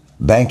is,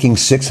 banking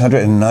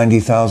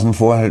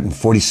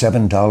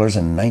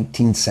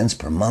 $690,447.19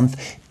 per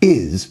month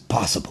is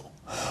possible.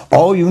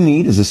 All you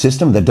need is a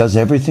system that does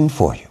everything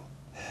for you.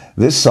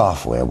 This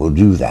software will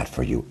do that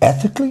for you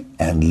ethically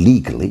and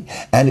legally,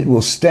 and it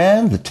will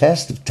stand the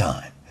test of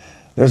time.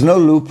 There's no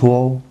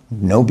loophole,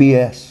 no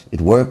BS.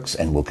 It works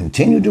and will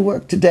continue to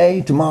work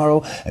today,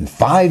 tomorrow, and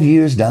 5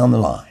 years down the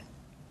line.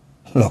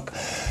 Look,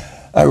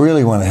 I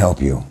really want to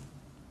help you.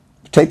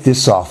 Take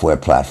this software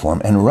platform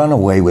and run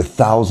away with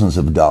thousands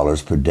of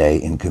dollars per day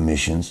in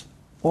commissions,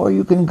 or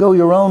you can go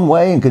your own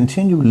way and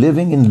continue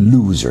living in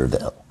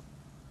Loserville.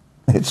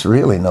 It's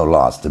really no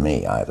loss to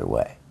me either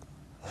way.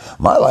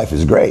 My life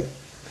is great.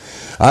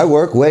 I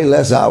work way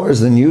less hours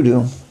than you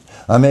do.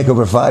 I make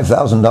over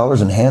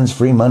 $5,000 in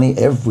hands-free money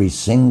every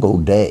single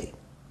day.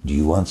 Do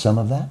you want some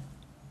of that?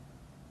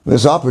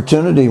 This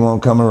opportunity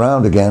won't come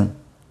around again.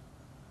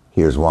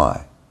 Here's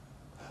why.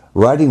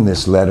 Writing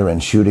this letter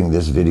and shooting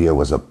this video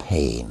was a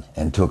pain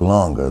and took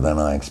longer than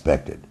I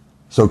expected.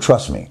 So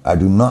trust me, I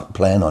do not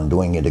plan on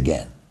doing it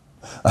again.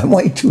 I'm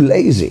way too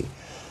lazy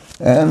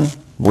and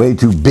way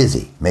too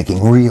busy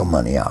making real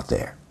money out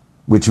there.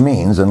 Which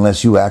means,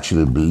 unless you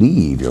actually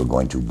believe you're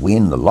going to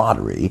win the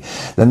lottery,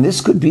 then this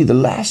could be the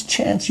last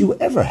chance you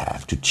ever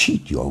have to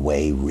cheat your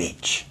way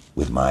rich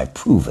with my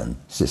proven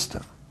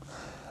system.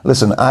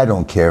 Listen, I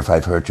don't care if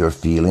I've hurt your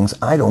feelings.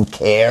 I don't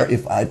care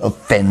if I've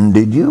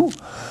offended you.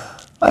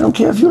 I don't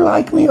care if you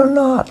like me or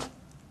not.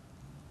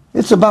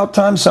 It's about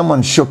time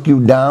someone shook you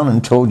down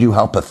and told you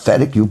how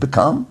pathetic you've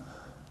become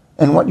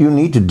and what you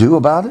need to do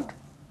about it.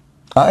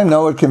 I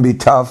know it can be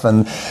tough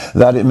and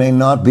that it may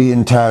not be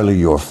entirely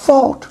your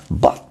fault,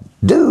 but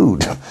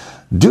dude,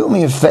 do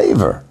me a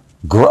favor.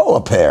 Grow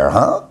a pair,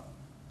 huh?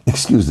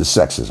 Excuse the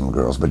sexism,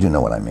 girls, but you know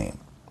what I mean.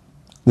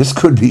 This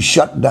could be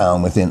shut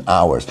down within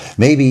hours,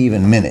 maybe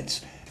even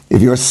minutes,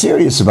 if you're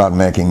serious about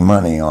making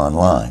money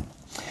online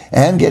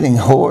and getting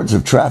hordes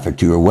of traffic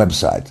to your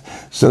website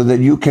so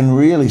that you can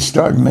really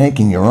start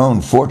making your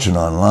own fortune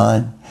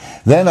online.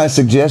 Then I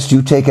suggest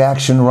you take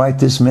action right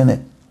this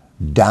minute.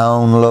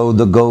 Download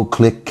the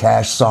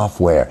GoClickCash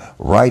software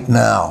right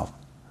now.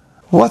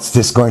 What's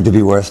this going to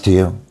be worth to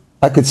you?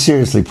 I could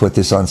seriously put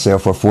this on sale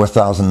for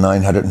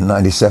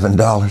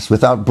 $4,997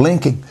 without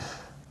blinking.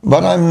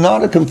 But I'm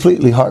not a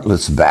completely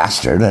heartless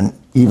bastard, and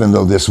even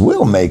though this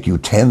will make you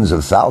tens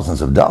of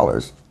thousands of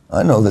dollars,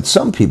 I know that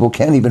some people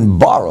can't even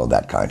borrow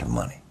that kind of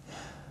money.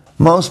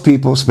 Most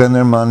people spend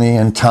their money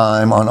and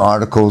time on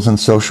articles and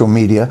social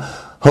media,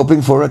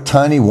 hoping for a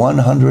tiny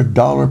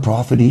 $100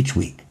 profit each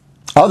week.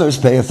 Others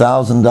pay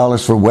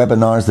 $1,000 for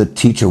webinars that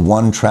teach a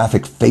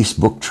one-traffic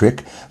Facebook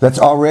trick that's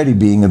already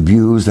being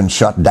abused and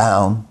shut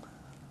down.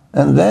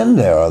 And then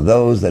there are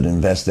those that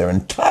invest their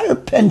entire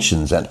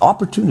pensions and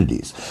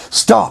opportunities,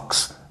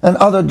 stocks, and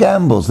other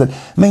gambles that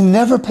may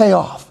never pay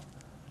off.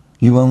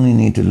 You only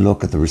need to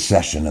look at the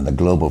recession and the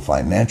global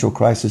financial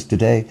crisis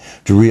today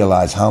to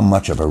realize how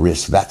much of a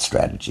risk that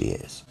strategy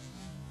is.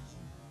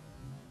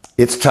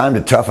 It's time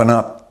to toughen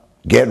up,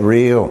 get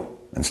real,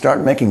 and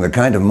start making the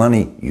kind of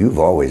money you've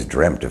always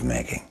dreamt of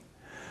making.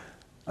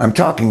 I'm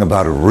talking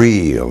about a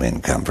real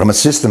income from a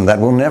system that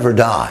will never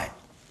die.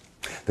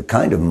 The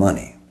kind of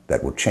money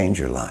that will change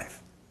your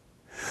life.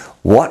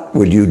 What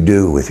would you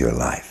do with your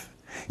life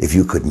if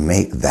you could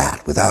make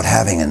that without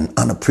having an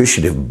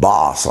unappreciative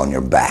boss on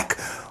your back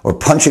or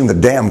punching the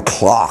damn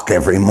clock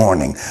every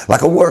morning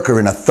like a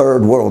worker in a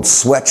third world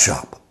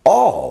sweatshop,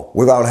 all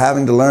without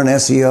having to learn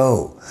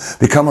SEO,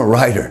 become a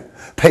writer,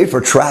 pay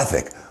for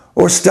traffic,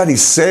 or study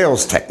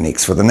sales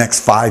techniques for the next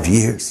 5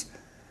 years?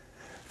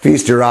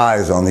 Feast your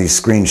eyes on these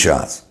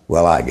screenshots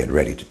while I get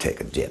ready to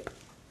take a dip.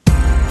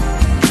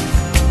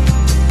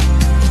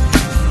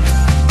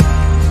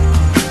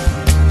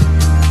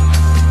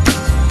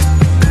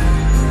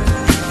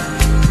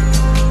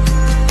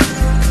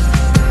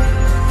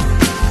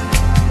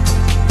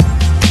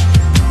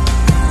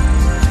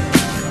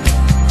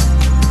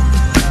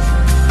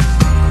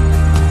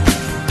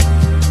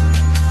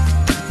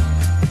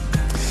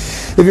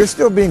 If you're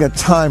still being a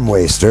time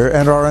waster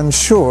and are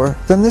unsure,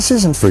 then this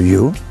isn't for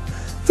you.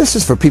 This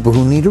is for people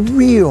who need a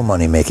real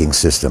money-making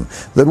system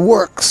that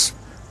works.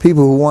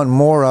 People who want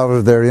more out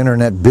of their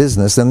internet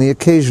business than the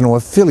occasional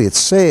affiliate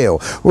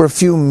sale or a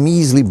few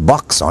measly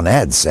bucks on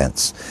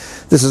AdSense.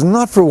 This is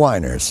not for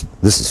whiners.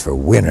 This is for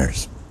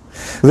winners.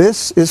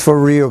 This is for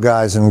real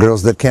guys and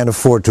girls that can't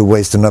afford to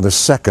waste another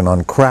second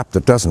on crap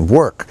that doesn't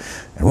work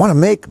and want to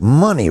make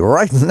money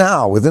right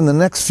now within the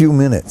next few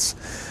minutes.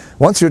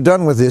 Once you're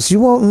done with this, you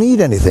won't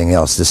need anything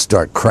else to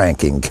start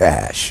cranking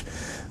cash.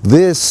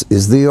 This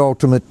is the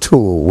ultimate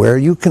tool where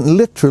you can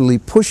literally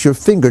push your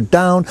finger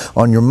down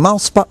on your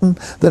mouse button,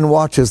 then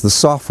watch as the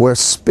software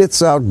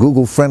spits out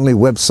Google-friendly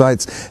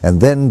websites and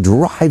then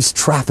drives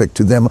traffic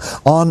to them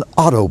on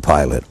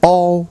autopilot,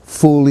 all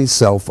fully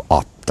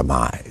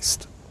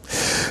self-optimized.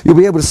 You'll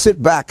be able to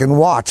sit back and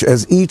watch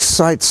as each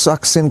site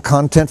sucks in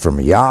content from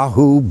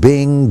Yahoo,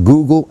 Bing,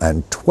 Google,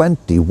 and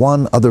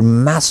 21 other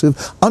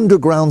massive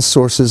underground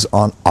sources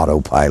on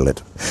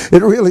autopilot.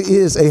 It really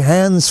is a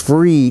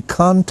hands-free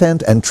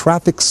content and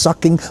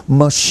traffic-sucking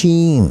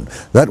machine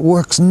that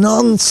works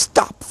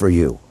non-stop for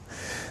you,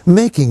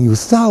 making you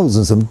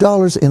thousands of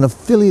dollars in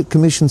affiliate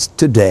commissions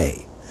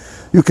today.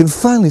 You can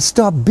finally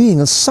stop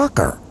being a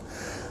sucker.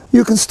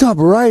 You can stop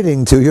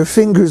writing till your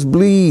fingers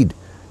bleed.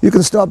 You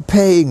can stop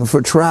paying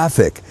for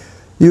traffic.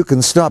 You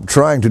can stop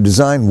trying to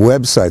design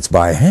websites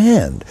by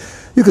hand.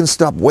 You can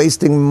stop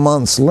wasting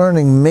months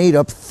learning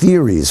made-up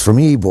theories from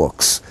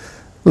ebooks.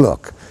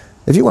 Look,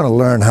 if you want to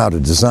learn how to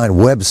design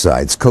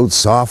websites, code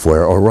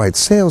software, or write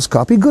sales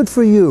copy, good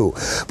for you.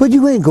 But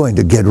you ain't going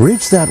to get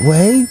rich that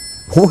way.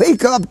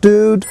 Wake up,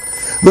 dude.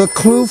 The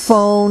Clue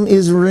phone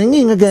is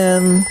ringing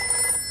again.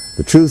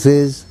 The truth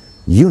is,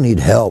 you need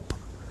help.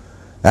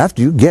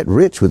 After you get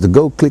rich with the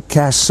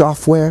GoClickCash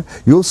software,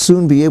 you'll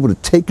soon be able to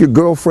take your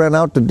girlfriend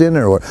out to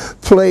dinner or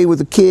play with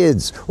the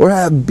kids or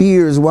have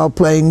beers while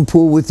playing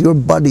pool with your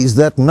buddies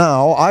that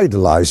now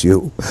idolize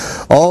you.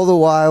 All the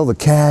while, the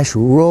cash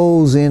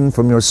rolls in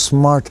from your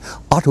smart,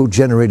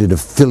 auto-generated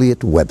affiliate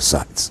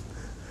websites.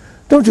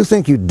 Don't you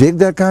think you dig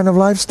that kind of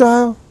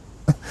lifestyle?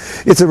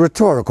 It's a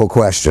rhetorical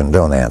question.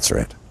 Don't answer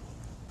it.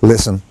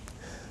 Listen.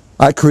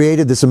 I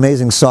created this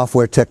amazing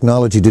software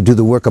technology to do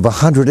the work of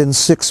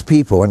 106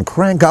 people and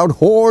crank out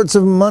hordes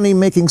of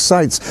money-making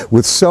sites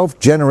with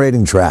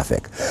self-generating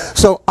traffic.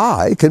 So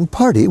I can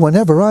party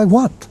whenever I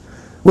want,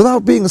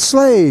 without being a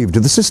slave to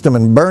the system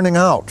and burning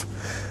out.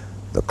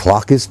 The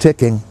clock is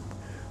ticking.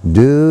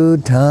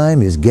 Dude,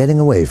 time is getting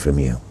away from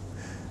you.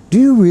 Do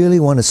you really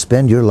want to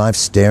spend your life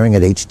staring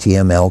at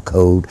HTML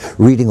code,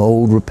 reading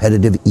old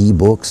repetitive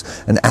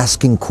ebooks, and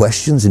asking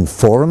questions in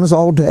forums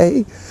all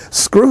day?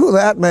 Screw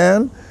that,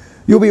 man.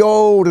 You'll be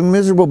old and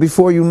miserable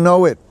before you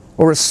know it,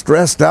 or a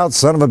stressed-out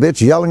son of a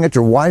bitch yelling at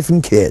your wife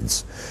and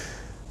kids.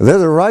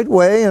 There's a right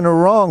way and a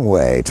wrong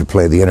way to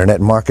play the internet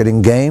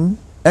marketing game,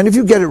 and if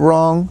you get it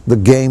wrong, the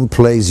game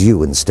plays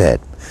you instead.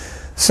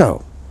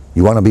 So,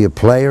 you want to be a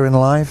player in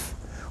life,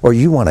 or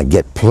you want to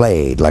get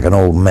played like an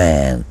old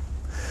man?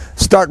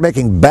 Start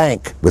making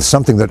bank with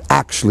something that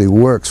actually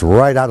works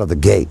right out of the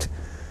gate.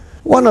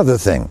 One other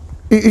thing.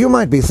 You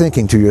might be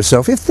thinking to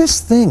yourself, if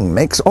this thing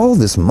makes all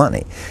this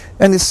money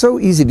and is so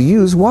easy to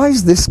use, why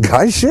is this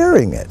guy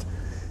sharing it?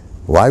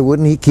 Why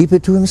wouldn't he keep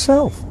it to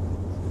himself?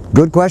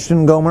 Good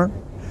question, Gomer.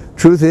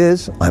 Truth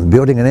is, I'm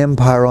building an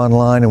empire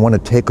online and want to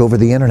take over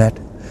the internet.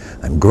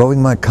 I'm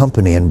growing my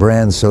company and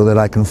brand so that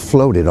I can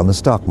float it on the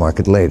stock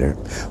market later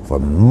for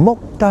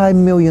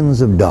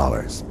multi-millions of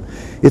dollars.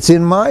 It's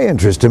in my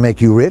interest to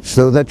make you rich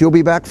so that you'll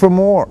be back for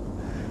more.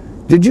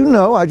 Did you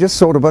know I just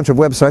sold a bunch of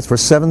websites for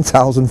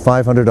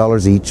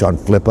 $7,500 each on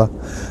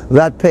Flippa?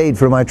 That paid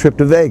for my trip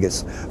to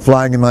Vegas,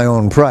 flying in my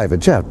own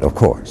private jet, of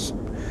course.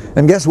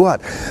 And guess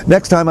what?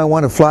 Next time I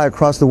want to fly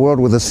across the world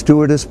with a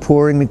stewardess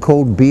pouring me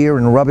cold beer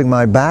and rubbing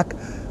my back,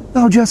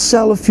 I'll just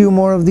sell a few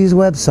more of these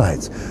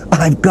websites.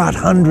 I've got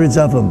hundreds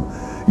of them.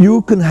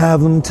 You can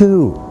have them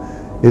too.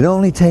 It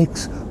only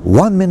takes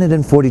 1 minute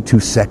and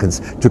 42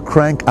 seconds to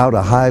crank out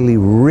a highly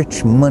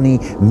rich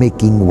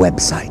money-making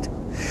website.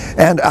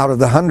 And out of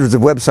the hundreds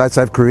of websites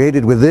I've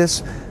created with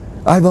this,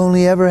 I've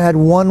only ever had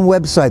one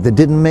website that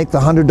didn't make the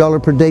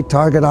 $100 per day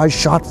target I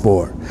shot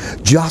for.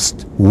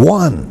 Just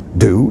one,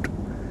 dude.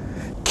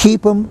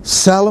 Keep them,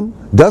 sell them,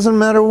 doesn't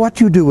matter what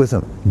you do with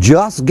them.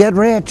 Just get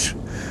rich.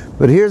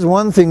 But here's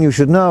one thing you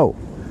should know.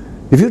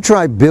 If you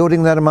try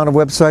building that amount of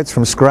websites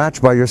from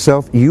scratch by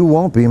yourself, you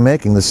won't be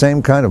making the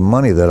same kind of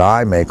money that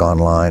I make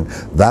online.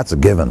 That's a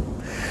given.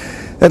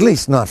 At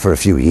least not for a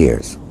few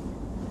years.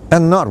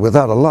 And not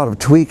without a lot of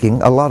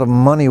tweaking, a lot of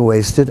money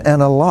wasted,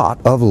 and a lot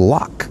of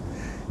luck.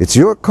 It's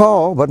your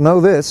call, but know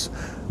this.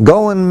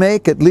 Go and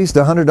make at least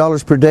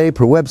 $100 per day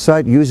per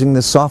website using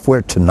this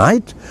software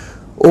tonight,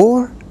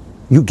 or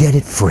you get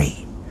it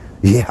free.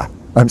 Yeah,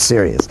 I'm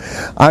serious.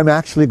 I'm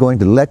actually going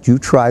to let you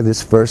try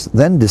this first,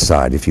 then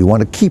decide if you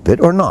want to keep it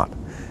or not.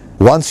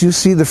 Once you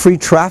see the free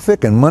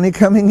traffic and money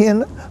coming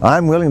in,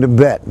 I'm willing to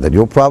bet that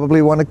you'll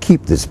probably want to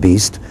keep this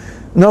beast.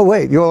 No,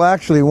 wait, you'll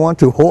actually want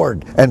to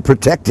hoard and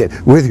protect it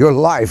with your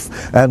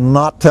life and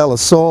not tell a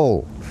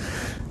soul.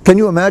 Can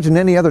you imagine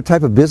any other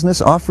type of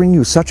business offering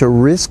you such a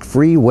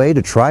risk-free way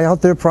to try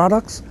out their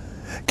products?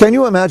 Can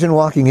you imagine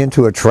walking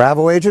into a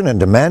travel agent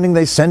and demanding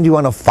they send you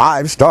on a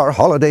 5-star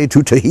holiday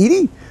to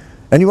Tahiti?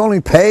 And you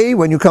only pay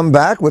when you come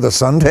back with a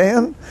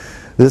suntan?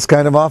 This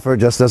kind of offer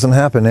just doesn't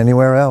happen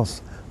anywhere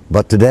else.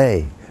 But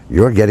today,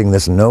 you're getting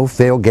this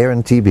no-fail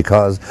guarantee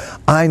because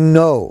I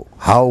know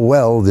how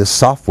well this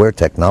software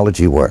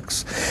technology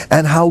works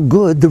and how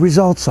good the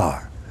results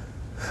are.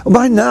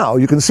 By now,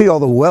 you can see all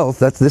the wealth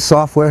that this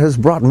software has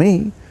brought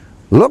me.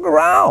 Look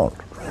around.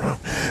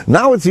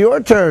 Now it's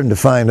your turn to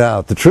find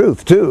out the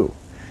truth, too.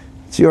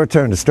 It's your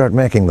turn to start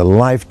making the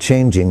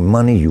life-changing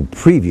money you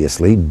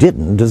previously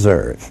didn't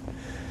deserve.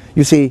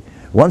 You see,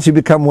 once you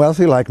become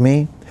wealthy like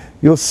me,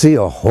 you'll see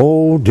a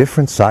whole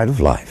different side of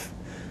life.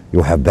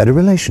 You'll have better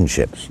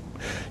relationships.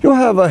 You'll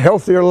have a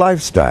healthier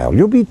lifestyle.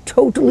 You'll be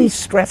totally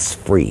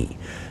stress-free.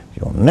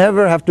 You'll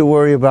never have to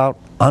worry about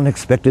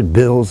unexpected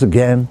bills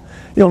again.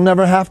 You'll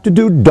never have to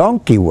do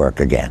donkey work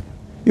again.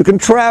 You can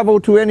travel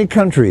to any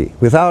country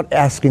without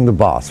asking the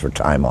boss for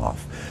time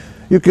off.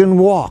 You can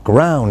walk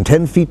around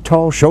 10 feet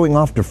tall showing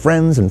off to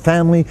friends and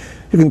family.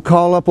 You can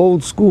call up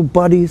old school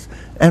buddies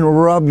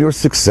and rub your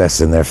success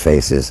in their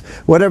faces.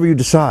 Whatever you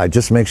decide,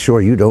 just make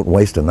sure you don't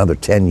waste another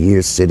 10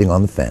 years sitting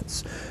on the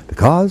fence.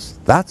 Because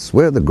that's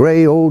where the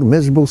gray, old,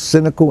 miserable,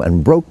 cynical,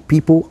 and broke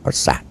people are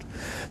sat.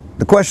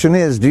 The question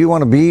is, do you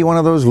want to be one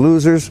of those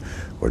losers?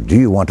 Or do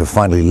you want to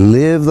finally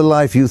live the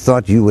life you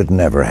thought you would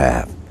never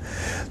have?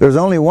 There's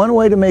only one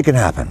way to make it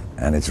happen,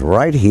 and it's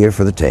right here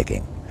for the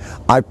taking.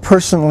 I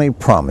personally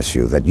promise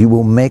you that you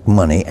will make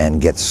money and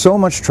get so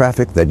much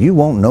traffic that you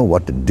won't know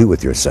what to do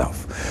with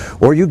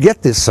yourself. Or you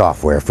get this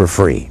software for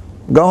free.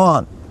 Go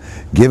on,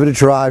 give it a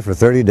try for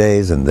 30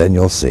 days and then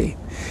you'll see.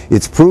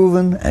 It's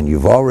proven, and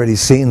you've already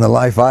seen the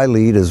life I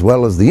lead as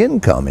well as the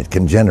income it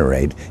can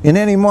generate in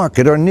any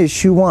market or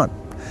niche you want.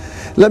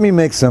 Let me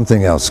make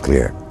something else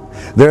clear.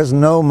 There's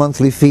no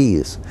monthly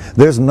fees.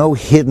 There's no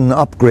hidden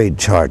upgrade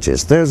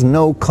charges. There's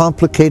no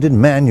complicated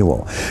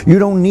manual. You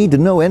don't need to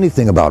know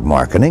anything about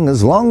marketing.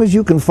 As long as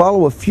you can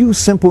follow a few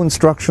simple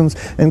instructions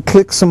and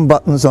click some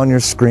buttons on your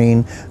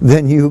screen,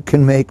 then you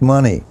can make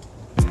money.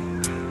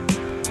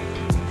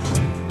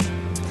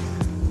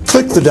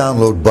 Click the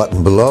download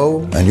button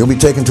below and you'll be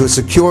taken to a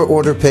secure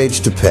order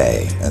page to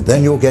pay, and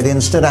then you'll get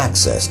instant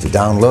access to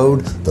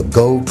download the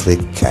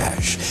GoClick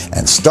Cash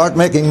and start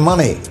making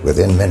money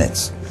within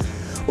minutes.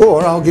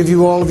 Or I'll give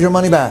you all of your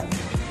money back.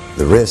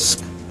 The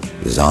risk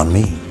is on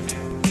me.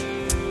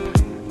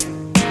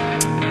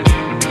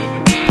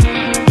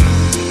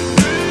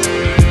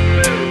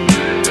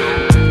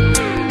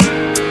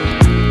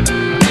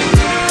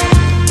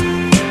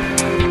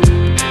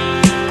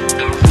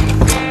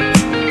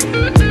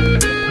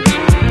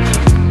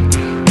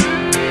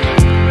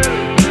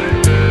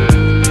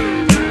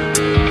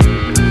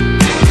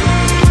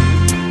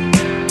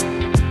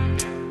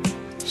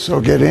 So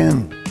get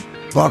in,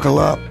 buckle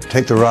up,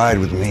 take the ride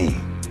with me.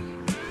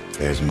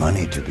 There's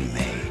money to be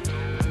made.